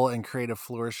visual and creative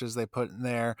flourishes they put in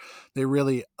there. They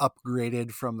really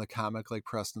upgraded from the comic, like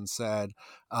Preston said.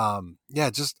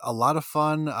 Just a lot of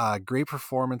fun, great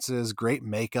performances, great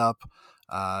makeup.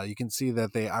 You can see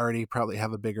that they already probably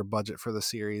have a bigger budget for the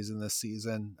series in this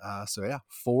season.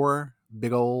 4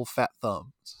 big old fat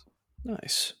thumbs.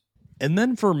 Nice. And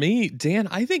then for me, Dan,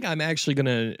 I think I'm actually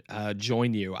going to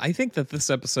join you. I think that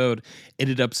this episode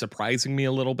ended up surprising me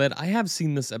a little bit. I have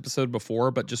seen this episode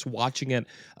before, but just watching it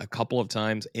a couple of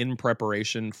times in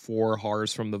preparation for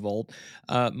Horrors from the Vault,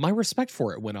 my respect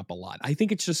for it went up a lot. I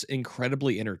think it's just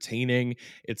incredibly entertaining.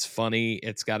 It's funny.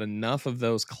 It's got enough of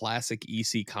those classic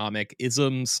EC comic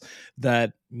isms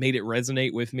that made it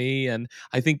resonate with me. And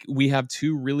I think we have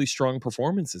 2 really strong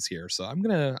performances here. So I'm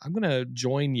gonna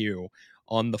join you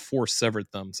on the 4 severed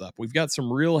thumbs up. We've got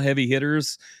some real heavy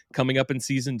hitters coming up in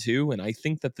season 2, and I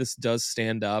think that this does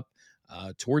stand up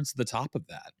towards the top of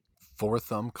that. 4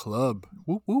 thumb club.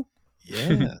 Whoop, whoop.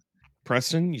 Yeah.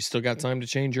 Preston, you still got time to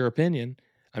change your opinion.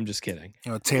 I'm just kidding.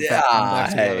 Tape that thumb back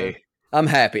together. Hey, I'm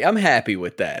happy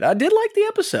with that. I did like the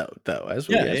episode, though, as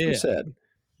we said.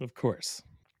 Of course.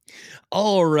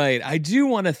 All right. I do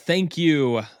want to thank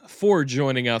you for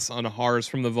joining us on Horrors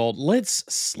from the Vault. Let's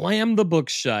slam the book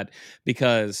shut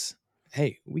because,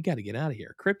 hey, we got to get out of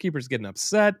here. Crypt Keeper's getting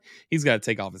upset. He's got to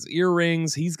take off his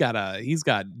earrings. He's got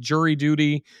jury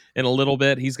duty in a little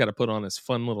bit. He's got to put on his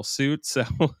fun little suit. So,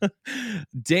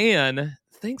 Dan,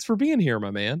 thanks for being here,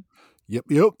 my man. Yep.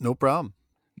 No problem.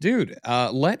 Dude,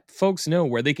 let folks know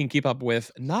where they can keep up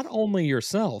with not only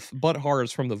yourself, but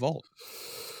Horrors from the Vault.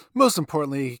 Most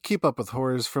importantly, keep up with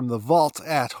Horrors from the Vault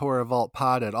at Horror Vault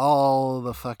Pod at all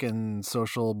the fucking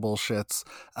social bullshits.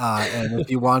 And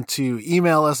if you want to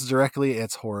email us directly,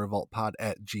 it's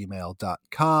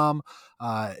horrorvaultpod@gmail.com.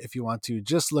 If you want to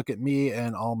just look at me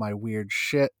and all my weird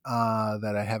shit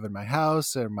that I have in my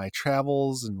house and my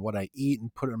travels and what I eat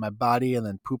and put it in my body and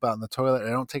then poop out in the toilet. I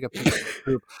don't take a picture of the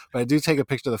poop, but I do take a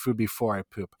picture of the food before I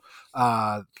poop.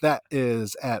 That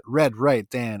is at Red Right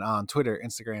Dan on Twitter,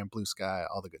 Instagram, Blue Sky,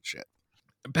 all the good shit.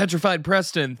 Petrified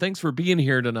Preston, thanks for being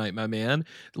here tonight, my man.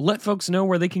 Let folks know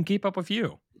where they can keep up with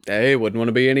you. Hey, wouldn't want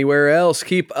to be anywhere else.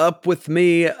 Keep up with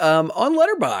me on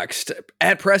Letterboxd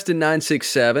at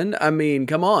Preston967. I mean,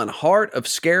 come on. Heart of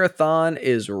Scarathon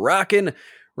is rocking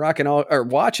all, or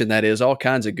watching, that is, all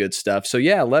kinds of good stuff. So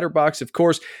yeah, Letterboxd, of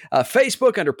course.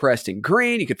 Facebook under Preston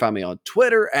Green. You can find me on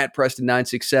Twitter at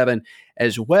Preston967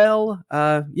 as well.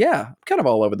 Yeah, kind of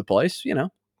all over the place, you know.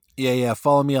 Yeah.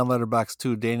 Follow me on Letterboxd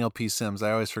too, Daniel P. Sims.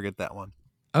 I always forget that one.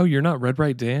 Oh, you're not Red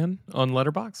Right Dan on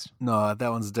Letterboxd? No,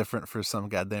 that one's different for some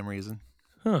goddamn reason.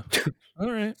 Huh.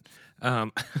 All right.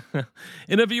 And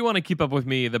if you want to keep up with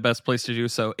me, the best place to do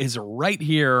so is right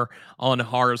here on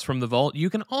Horrors from the Vault. You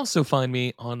can also find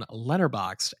me on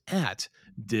Letterboxd at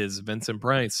Diz Vincent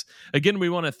Price. Again, we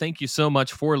want to thank you so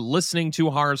much for listening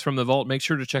to Horrors from the Vault. Make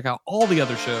sure to check out all the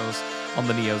other shows on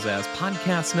the Neozaz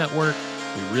Podcast Network.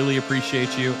 We really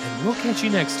appreciate you, and we'll catch you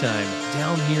next time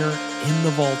down here in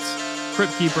the vault.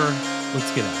 Crypt Keeper,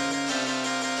 let's get out of here.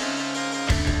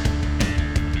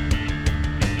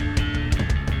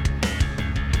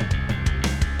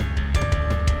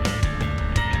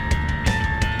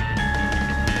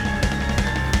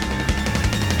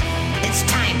 It's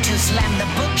time to slam the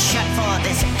book shut for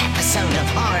this episode of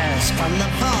Horrors from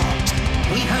the Vault.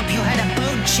 We hope you had a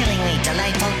bone-chillingly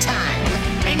delightful time,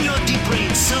 and your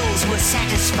depraved souls were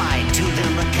satisfied to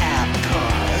their macabre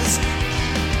cause.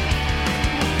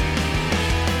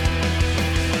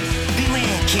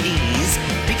 Beware, kiddies,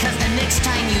 because the next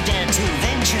time you dare to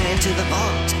venture into the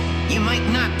vault, you might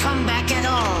not come back at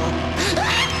all.